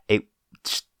it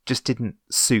just didn't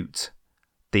suit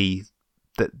the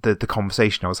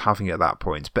conversation I was having at that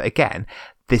point. But again,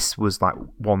 this was like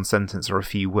one sentence or a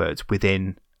few words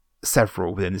within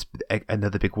this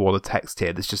another big wall of text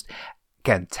here that's just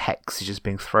again, text is just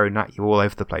being thrown at you all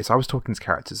over the place. I was talking to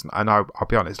characters, and I'll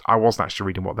be honest, I wasn't actually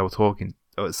reading what they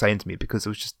were saying to me because it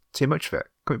was just too much of it.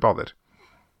 Couldn't be bothered.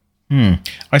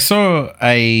 I saw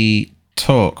a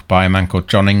talk by a man called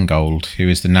John Ingold, who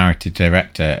is the narrative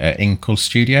director at Inkle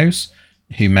Studios,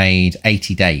 who made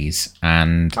 80 Days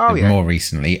and more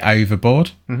recently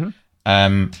Overboard.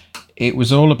 It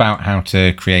was all about how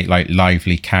to create like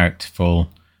lively, characterful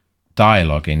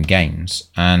dialogue in games,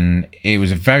 and it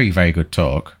was a very, very good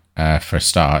talk. For a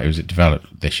start, it was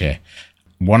developed this year.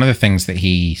 One of the things that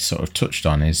he sort of touched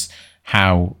on is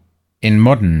how in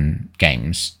modern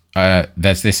games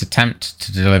there's this attempt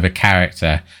to deliver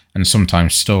character and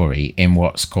sometimes story in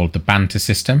what's called the banter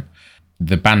system.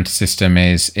 The banter system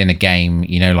is in a game,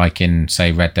 like in,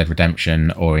 say, Red Dead Redemption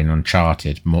or in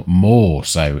Uncharted, more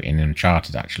so in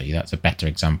Uncharted, actually. That's a better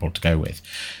example to go with.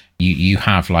 You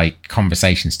have, like,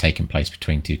 conversations taking place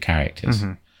between two characters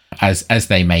as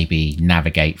they maybe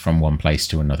navigate from one place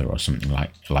to another or something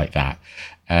like that.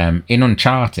 In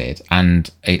Uncharted, and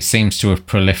it seems to have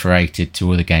proliferated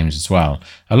to other games as well,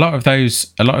 a lot of those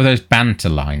banter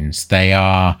lines, they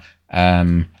are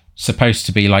supposed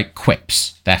to be like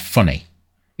quips. They're funny.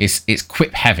 It's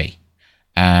quip heavy,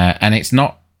 and it's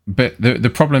not. But the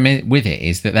problem with it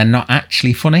is that they're not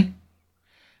actually funny.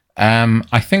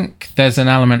 I think there's an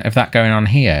element of that going on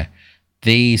here.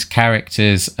 These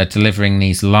characters are delivering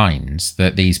these lines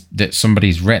that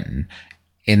somebody's written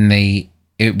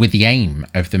with the aim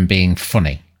of them being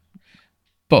funny.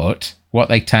 But what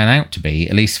they turn out to be,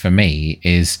 at least for me,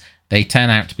 is they turn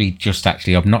out to be just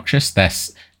actually obnoxious.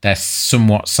 They're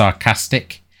somewhat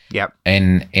sarcastic. Yep.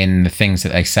 In the things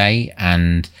that they say,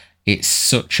 and it's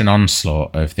such an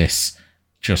onslaught of this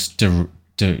just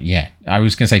I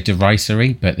was going to say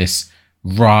derisory, but this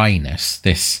wryness,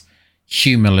 this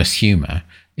humorless humor,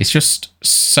 it's just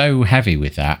so heavy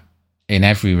with that in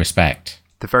every respect.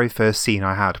 The very first scene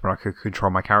I had when I could control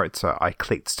my character, I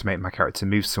clicked to make my character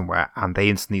move somewhere, and they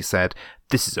instantly said,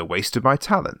 "This is a waste of my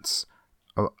talents."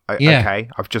 Okay,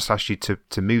 I've just asked you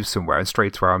to move somewhere, and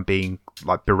straight away I'm being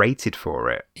like berated for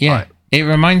it. Yeah. Like, it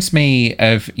reminds me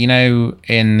of,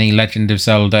 in the Legend of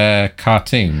Zelda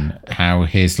cartoon, how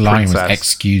his line was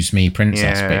 "Excuse me,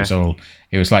 princess," but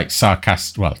it was like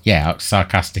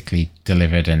sarcastically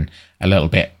delivered and a little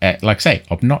bit, like I say,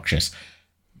 obnoxious.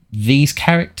 These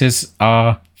characters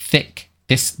are thick.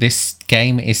 This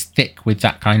game is thick with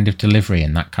that kind of delivery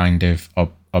and that kind of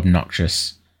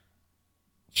obnoxious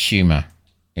humor.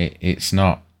 It's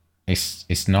not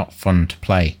fun to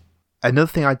play. Another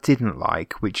thing I didn't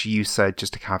like, which you said,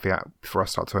 just a caveat before I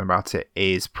start talking about it,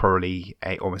 is probably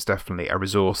almost definitely a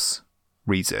resource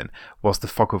reason, was the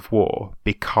fog of war,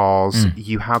 because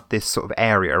you have this sort of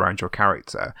area around your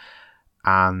character,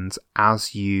 and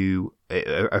as you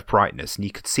of brightness, and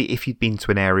you could see if you'd been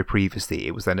to an area previously,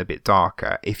 it was then a bit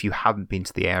darker. If you hadn't been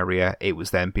to the area, it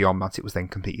was then beyond that, it was then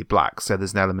completely black. So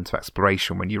there's an element of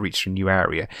exploration when you reach a new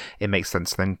area. It makes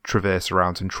sense to then traverse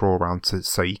around and draw around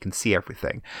so you can see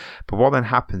everything. But what then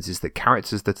happens is that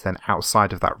characters that are then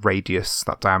outside of that radius,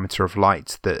 that diameter of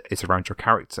light that is around your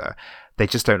character, they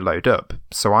just don't load up.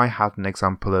 So I had an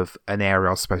example of an area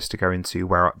I was supposed to go into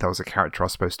where there was a character I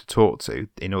was supposed to talk to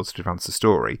in order to advance the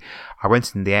story. I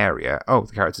went in the area,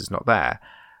 the character's not there,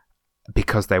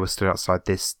 because they were stood outside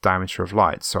this diameter of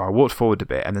light. So I walked forward a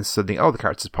bit, and then suddenly, the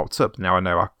character's popped up. Now I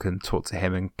know I can talk to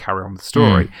him and carry on with the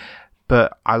story.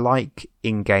 But I like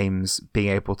in games being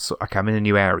able to, I'm in a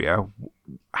new area.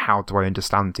 How do I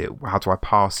understand it? How do I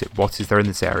pass it? What is there in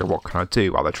this area? What can I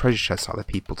do? Are there treasure chests? Are there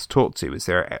people to talk to? Are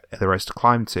there roads to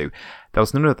climb to? There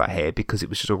was none of that here because it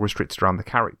was just all restricted around the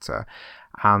character.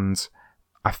 And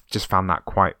I just found that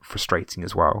quite frustrating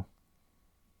as well.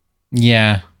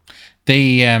 Yeah.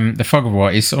 The fog of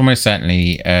war is almost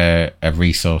certainly a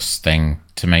resource thing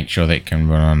to make sure that it can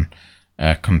run on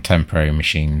contemporary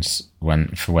machines when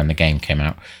the game came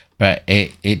out. But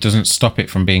it doesn't stop it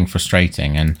from being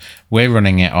frustrating, and we're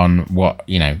running it on what,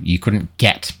 you couldn't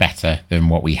get better than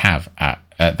what we have at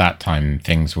that time.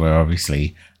 Things were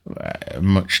obviously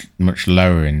much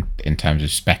lower in terms of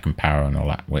spec and power and all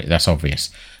that. That's obvious.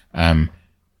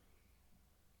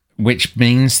 Which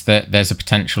means that there's a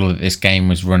potential that this game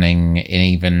was running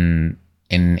in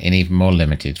even more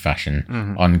limited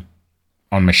fashion on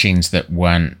machines that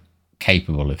weren't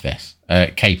capable of this,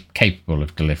 capable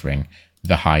of delivering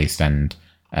the highest end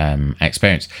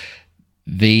experience.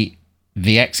 The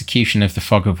execution of the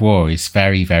fog of war is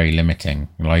very, very limiting.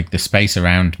 Like, the space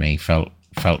around me felt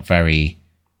very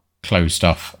closed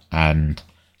off, and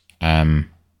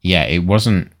it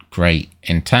wasn't great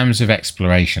in terms of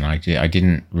exploration. I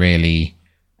didn't really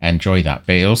enjoy that,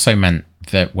 but it also meant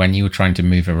that when you were trying to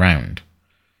move around,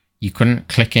 you couldn't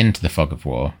click into the Fog of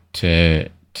War to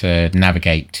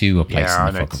navigate to a place in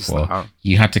the Fog of War. That.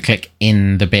 You had to click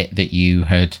in the bit that you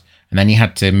had, and then you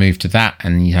had to move to that,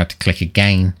 and you had to click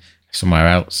again somewhere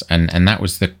else, and that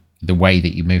was the way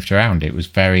that you moved around. It was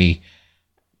very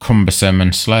cumbersome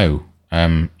and slow,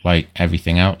 like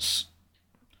everything else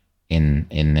in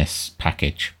this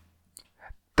package.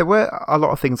 There were a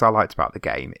lot of things I liked about the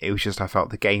game. It was just I felt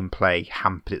the gameplay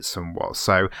hampered it somewhat.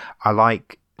 So I'm going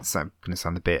to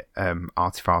sound a bit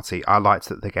arty-farty. I liked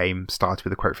that the game started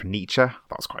with a quote from Nietzsche.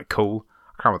 That was quite cool.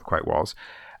 I can't remember what the quote was.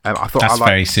 I thought that's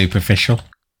very superficial.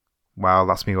 Well,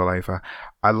 that's me all over.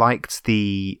 I liked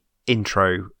the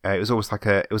intro. It was almost like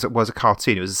it was a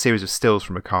cartoon. It was a series of stills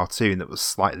from a cartoon that was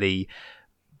slightly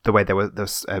the way they were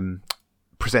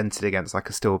presented against like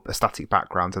a static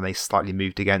background, and they slightly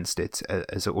moved against it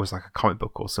as it was like a comic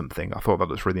book or something. I thought that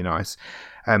was really nice.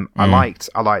 I liked,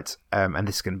 and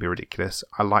this is going to be ridiculous,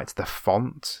 I liked the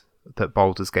font that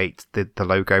Baldur's Gate, the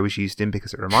logo was used in,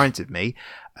 because it reminded me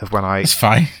of when It's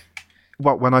fine.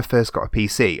 Well, when I first got a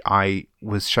PC, I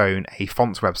was shown a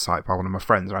fonts website by one of my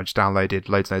friends, and I just downloaded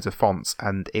loads and loads of fonts,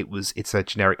 and it's a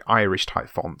generic Irish type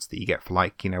font that you get for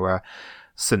like,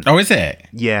 Oh, is it?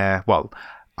 Yeah, well,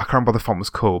 I can't remember what the font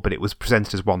was called, but it was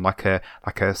presented as one like a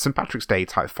St. Patrick's Day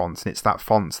type font, and it's that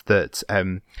font that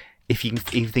if you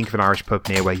think of an Irish pub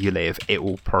near where you live, it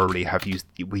will probably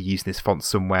we're using this font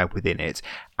somewhere within it.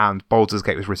 And Baldur's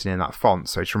Gate was written in that font,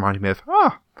 so it reminded me of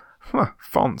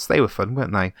fonts. They were fun,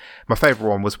 weren't they? My favourite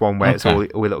one was one where it's all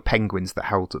little penguins that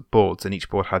held up boards, and each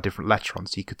board had a different letter on,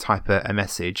 so you could type a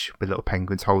message with little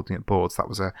penguins holding up boards. That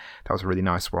was a really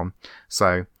nice one.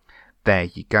 So there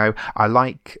you go. I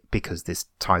like, because this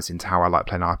ties into how I like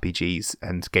playing RPGs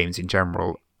and games in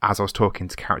general, as I was talking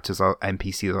to characters,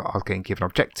 NPCs, I was getting given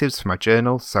objectives for my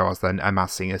journal, so I was then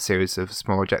amassing a series of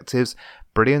small objectives.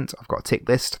 Brilliant. I've got a tick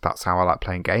list. That's how I like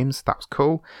playing games. That was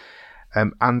cool.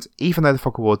 And even though the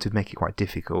Fog of War did make it quite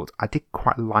difficult, I did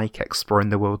quite like exploring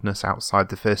the wilderness outside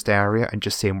the first area and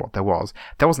just seeing what there was.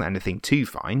 There wasn't anything to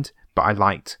find, but I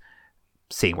liked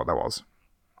seeing what there was.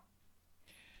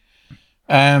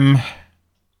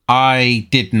 I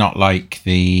didn't like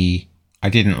the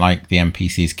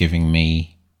NPCs giving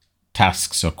me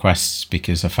tasks or quests,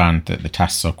 because I found that the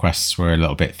tasks or quests were a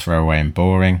little bit throwaway and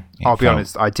boring. I'll be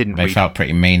honest, They felt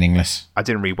pretty meaningless. I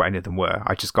didn't read what any of them were.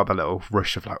 I just got that little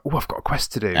rush of like, oh, I've got a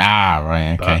quest to do. Ah,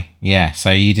 right, okay. Yeah,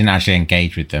 so you didn't actually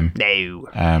engage with them. No.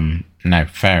 No,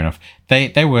 fair enough.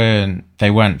 They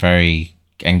weren't very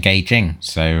engaging,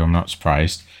 so I'm not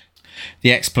surprised.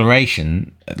 The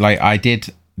exploration, like I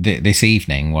did this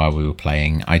evening while we were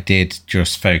playing, I did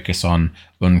just focus on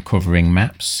uncovering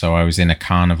maps. So I was in a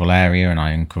carnival area and I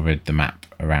uncovered the map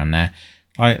around there.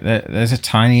 There's a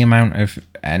tiny amount of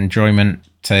enjoyment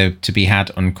to be had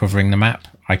uncovering the map.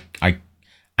 I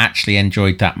actually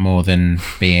enjoyed that more than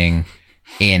being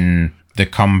in the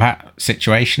combat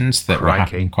situations that were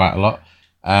happening quite a lot.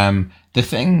 The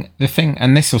thing,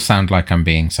 and this will sound like I'm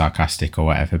being sarcastic or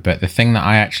whatever, but the thing that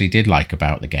I actually did like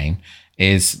about the game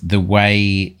is the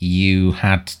way you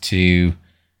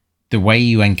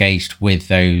engaged with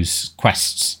those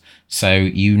quests. So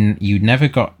you never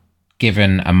got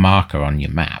given a marker on your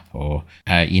map, or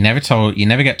you never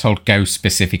get told go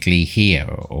specifically here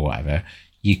or whatever.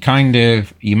 You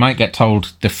might get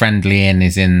told the friendly inn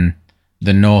is in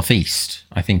the northeast.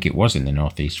 I think it was in the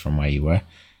northeast from where you were.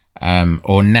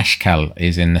 Or Neshkel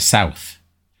is in the south.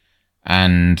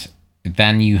 And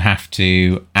then you have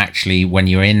to actually, when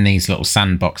you're in these little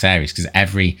sandbox areas, because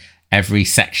every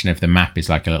section of the map is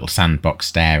like a little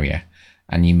sandboxed area,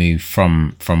 and you move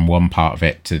from one part of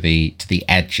it to the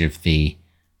edge of the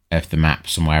map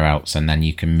somewhere else, and then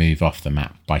you can move off the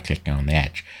map by clicking on the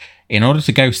edge. In order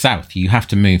to go south, you have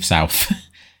to move south.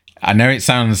 I know it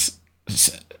sounds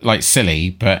like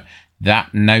silly, but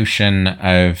that notion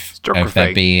of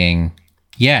there being,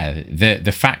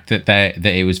 the fact that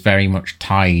it was very much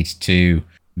tied to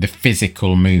the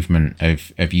physical movement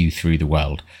of you through the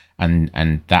world,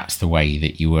 and that's the way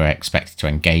that you were expected to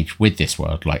engage with this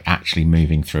world, like actually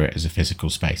moving through it as a physical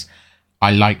space.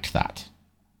 I liked that,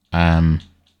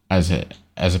 as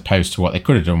opposed to what they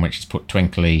could have done, which is put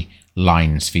twinkly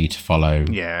lines for you to follow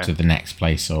to the next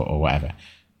place or whatever.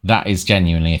 That is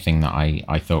genuinely a thing that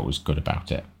I thought was good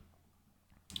about it.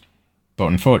 But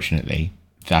unfortunately,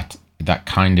 that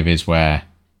kind of is where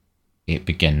it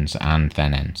begins and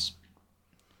then ends.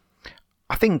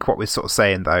 I think what we're sort of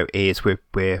saying, though, is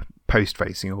we're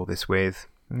post-facing all this with,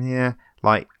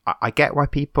 like, I get why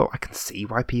I can see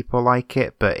why people like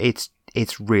it, but it's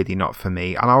really not for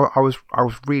me. And I was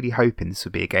really hoping this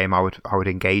would be a game I would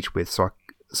engage with, so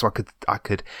I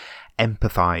could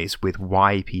empathise with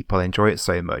why people enjoy it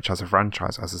so much as a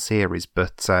franchise, as a series.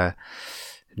 But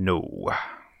no.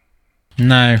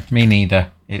 No, me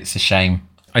neither. It's a shame.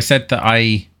 I said that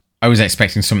I was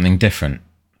expecting something different.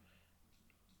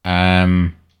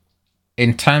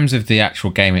 In terms of the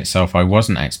actual game itself, I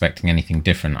wasn't expecting anything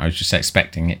different. I was just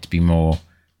expecting it to be more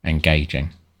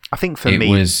engaging. I think for me,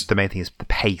 the main thing is the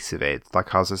pace of it.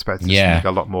 Like, I was expecting something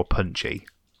a lot more punchy.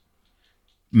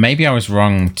 Maybe I was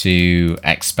wrong to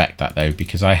expect that, though,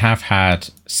 because I have had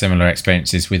similar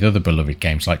experiences with other beloved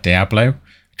games like Diablo.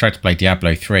 I tried to play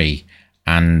Diablo 3,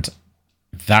 and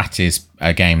that is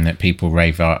a game that people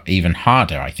rave even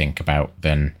harder, I think, about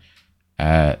than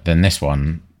this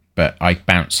one. But I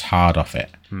bounce hard off it.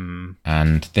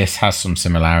 And this has some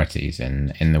similarities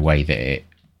in the way that it...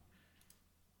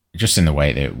 Just in the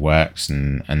way that it works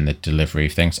and the delivery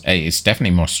of things. It's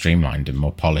definitely more streamlined and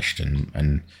more polished,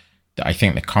 and I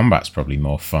think the combat's probably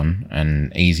more fun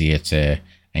and easier to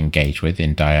engage with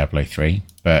in Diablo 3.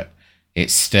 But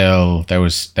it's still... There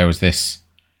was this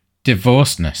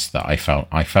divorcedness that I felt.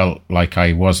 I felt like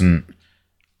I was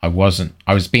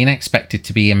being expected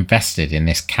to be invested in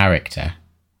this character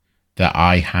that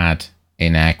I had,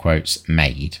 in air quotes,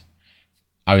 made.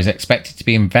 I was expected to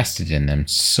be invested in them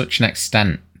to such an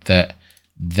extent that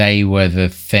they were the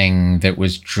thing that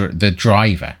was the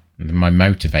driver. My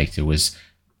motivator was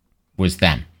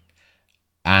them.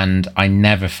 And I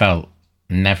never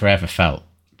ever felt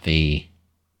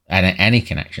any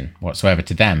connection whatsoever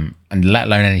to them, and let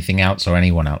alone anything else or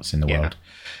anyone else in the world.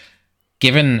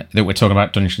 Given that we're talking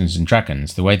about Dungeons and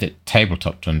Dragons, the way that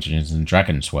tabletop Dungeons and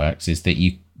Dragons works is that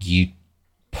you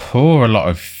pour a lot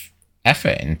of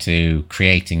effort into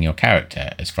creating your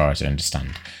character, as far as I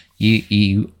understand.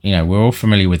 You know, we're all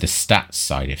familiar with the stats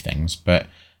side of things, but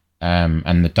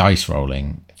and the dice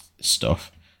rolling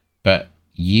stuff, but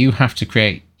you have to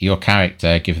create your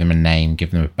character, give them a name, give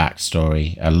them a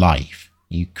backstory, a life.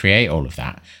 You create all of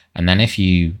that, and then if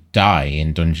you die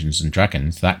in Dungeons and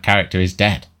Dragons, that character is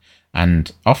dead.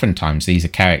 And oftentimes these are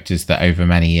characters that over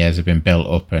many years have been built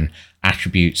up and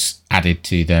attributes added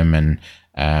to them, and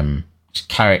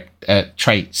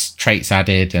traits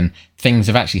added, and things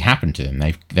have actually happened to them.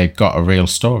 They've got a real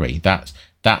story. That's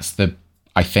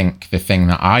I think the thing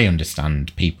that I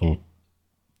understand people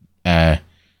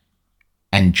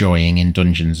enjoying in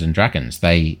Dungeons and Dragons.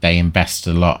 They invest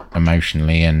a lot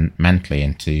emotionally and mentally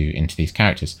into these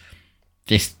characters.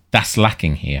 That's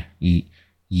lacking here.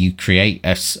 You create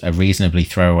a reasonably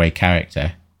throwaway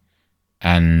character,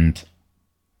 and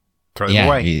throw it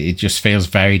away. It just feels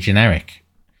very generic,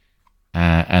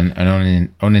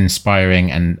 and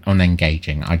uninspiring and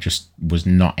unengaging. I just was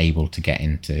not able to get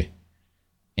into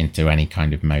any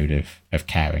kind of mode of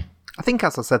caring. I think,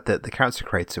 as I said, that the character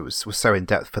creator was so in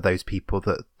depth for those people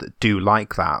that do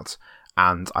like that,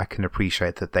 and I can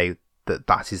appreciate that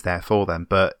that is there for them,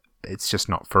 but it's just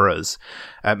not for us.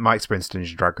 My experience of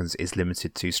Dungeons & Dragons is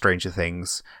limited to Stranger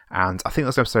Things, and I think there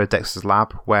was an episode of Dexter's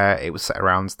Lab where it was set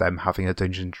around them having a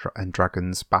Dungeons &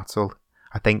 Dragons battle,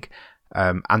 I think.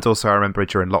 And also I remember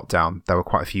during lockdown there were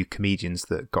quite a few comedians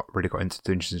that really got into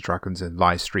Dungeons & Dragons and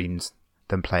live streamed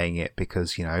them playing it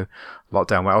because,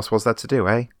 lockdown, what else was there to do,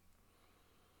 eh?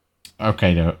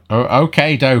 Okay,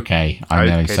 dokey, I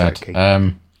nearly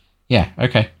said. Yeah,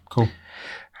 okay, cool.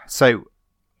 So,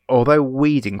 although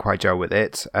we didn't quite gel with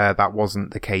it, that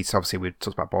wasn't the case. Obviously, we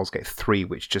talked about Baldur's Gate 3,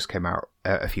 which just came out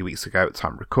a few weeks ago at the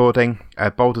time of recording.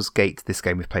 Baldur's Gate, this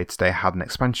game we've played today, had an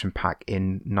expansion pack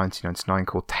in 1999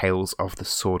 called Tales of the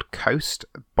Sword Coast.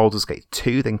 Baldur's Gate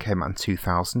 2 then came out in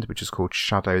 2000, which is called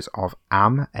Shadows of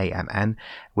Am, A-M-N,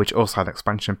 which also had an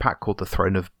expansion pack called The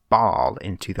Throne of Baal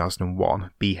in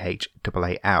 2001,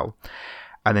 B-H-A-A-L.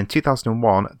 And in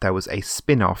 2001, there was a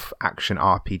spin-off action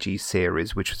RPG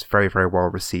series, which was very, very well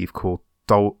received, called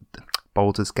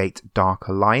Baldur's Gate Dark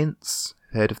Alliance.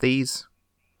 Heard of these?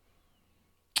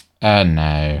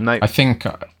 No. I think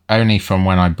only from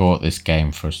when I bought this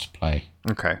game for us to play.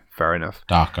 Okay, fair enough.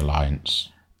 Dark Alliance.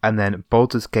 And then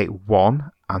Baldur's Gate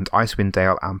 1 and Icewind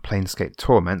Dale and Planescape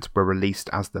Torment were released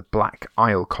as the Black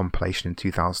Isle compilation in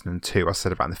 2002. I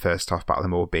said about in the first half about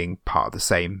them all being part of the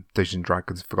same Dungeons &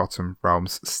 Dragons Forgotten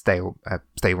Realms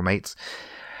stablemates.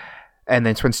 And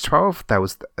then 2012, there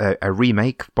was a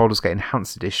remake, Baldur's Gate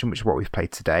Enhanced Edition, which is what we've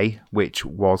played today, which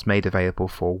was made available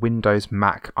for Windows,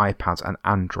 Mac, iPad and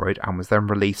Android, and was then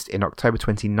released in October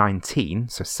 2019,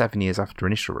 so 7 years after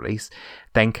initial release,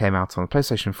 then came out on the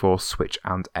PlayStation 4, Switch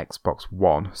and Xbox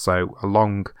One, so a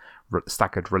long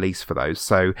staggered release for those.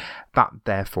 So that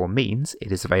therefore means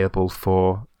it is available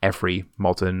for every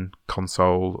modern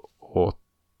console or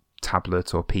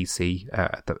tablet or PC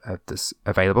that's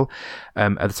available.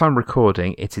 At the time of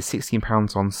recording, it is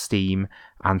 £16 on Steam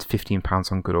and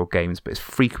 £15 on Good Old Games, but it's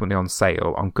frequently on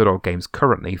sale. On Good Old Games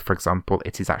currently, for example,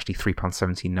 it is actually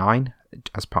 £3.79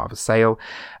 as part of a sale.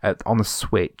 On the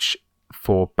Switch,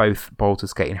 for both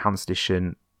Baldur's Gate Enhanced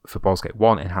Edition, for Baldur's Gate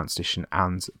 1 Enhanced Edition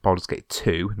and Baldur's Gate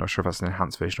 2, not sure if that's an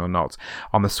enhanced version or not,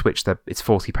 on the Switch it's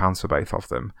 £40 for both of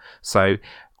them. So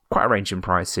quite a range in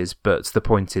prices, but the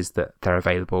point is that they're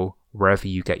available wherever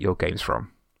you get your games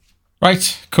from.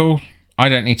 Right, cool. I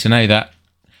don't need to know that.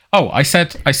 Oh, I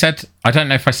said, I don't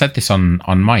know if I said this on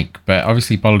mic, but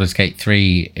obviously Baldur's Gate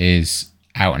 3 is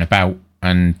out and about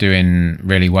and doing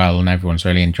really well and everyone's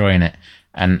really enjoying it.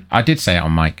 And I did say it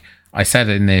on mic. I said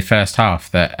in the first half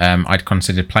that I'd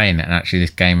considered playing it, and actually this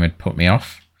game had put me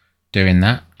off doing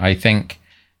that. I think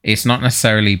it's not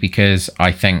necessarily because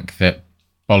I think that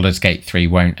Baldur's Gate 3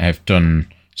 won't have done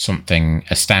something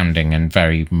astounding and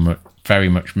very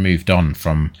much moved on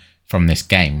from this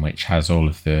game, which has all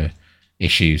of the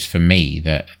issues for me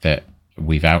that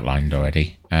we've outlined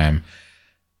already.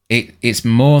 It's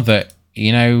more that,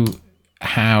 you know,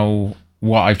 how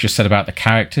what I've just said about the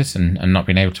characters and not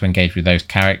being able to engage with those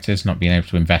characters, not being able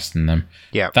to invest in them.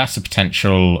 Yeah, that's a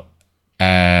potential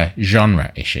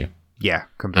genre issue. Yeah,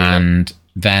 completely. And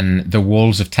then the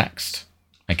walls of text,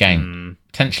 again,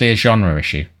 potentially a genre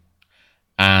issue.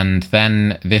 And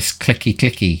then this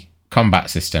clicky combat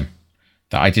system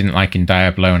that I didn't like in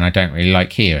Diablo and I don't really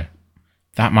like here,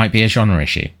 that might be a genre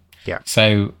issue. Yeah.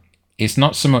 So it's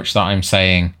not so much that I'm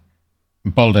saying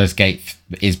Baldur's Gate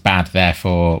is bad,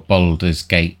 therefore Baldur's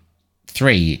Gate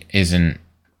 3 isn't.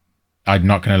 I'm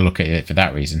not going to look at it for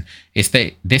that reason. It's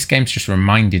that this game's just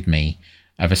reminded me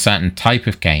of a certain type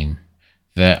of game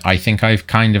that I think I've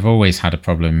kind of always had a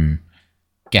problem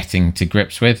getting to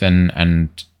grips with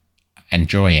and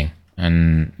enjoying.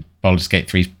 And Baldur's Gate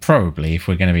 3 is probably, if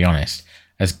we're going to be honest,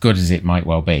 as good as it might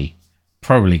well be,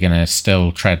 probably going to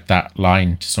still tread that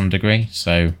line to some degree.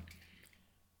 So,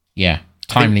 yeah.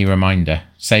 Timely reminder,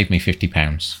 save me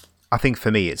 £50. I think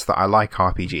for me, it's that I like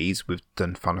RPGs. We've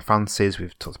done Final Fantasies,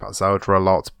 we've talked about Zelda a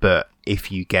lot, but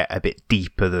if you get a bit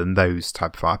deeper than those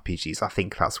type of RPGs, I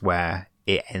think that's where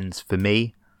it ends for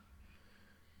me.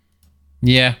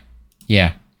 Yeah,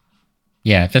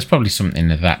 there's probably something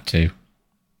to that too.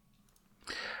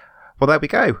 Well, there we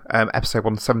go. Episode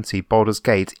 170, Baldur's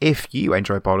Gate. If you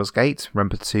enjoy Baldur's Gate,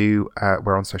 remember to,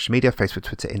 we're on social media, Facebook,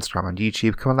 Twitter, Instagram and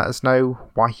YouTube. Come and let us know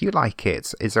why you like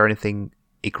it. Is there anything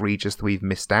egregious that we've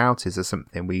missed out? Is there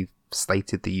something we've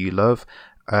stated that you love?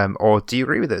 Or do you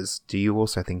agree with us? Do you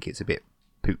also think it's a bit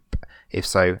poop? If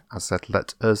so, as I said,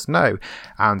 let us know.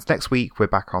 And next week, we're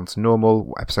back on to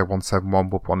normal. Episode 171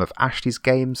 will be one of Ashley's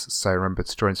games, so remember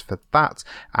to join us for that.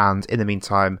 And in the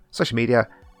meantime, social media,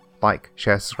 like,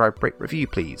 share, subscribe, rate, review,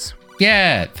 please.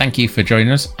 Yeah, thank you for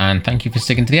joining us, and thank you for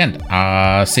sticking to the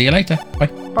end. See you later. Bye.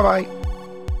 Bye-bye.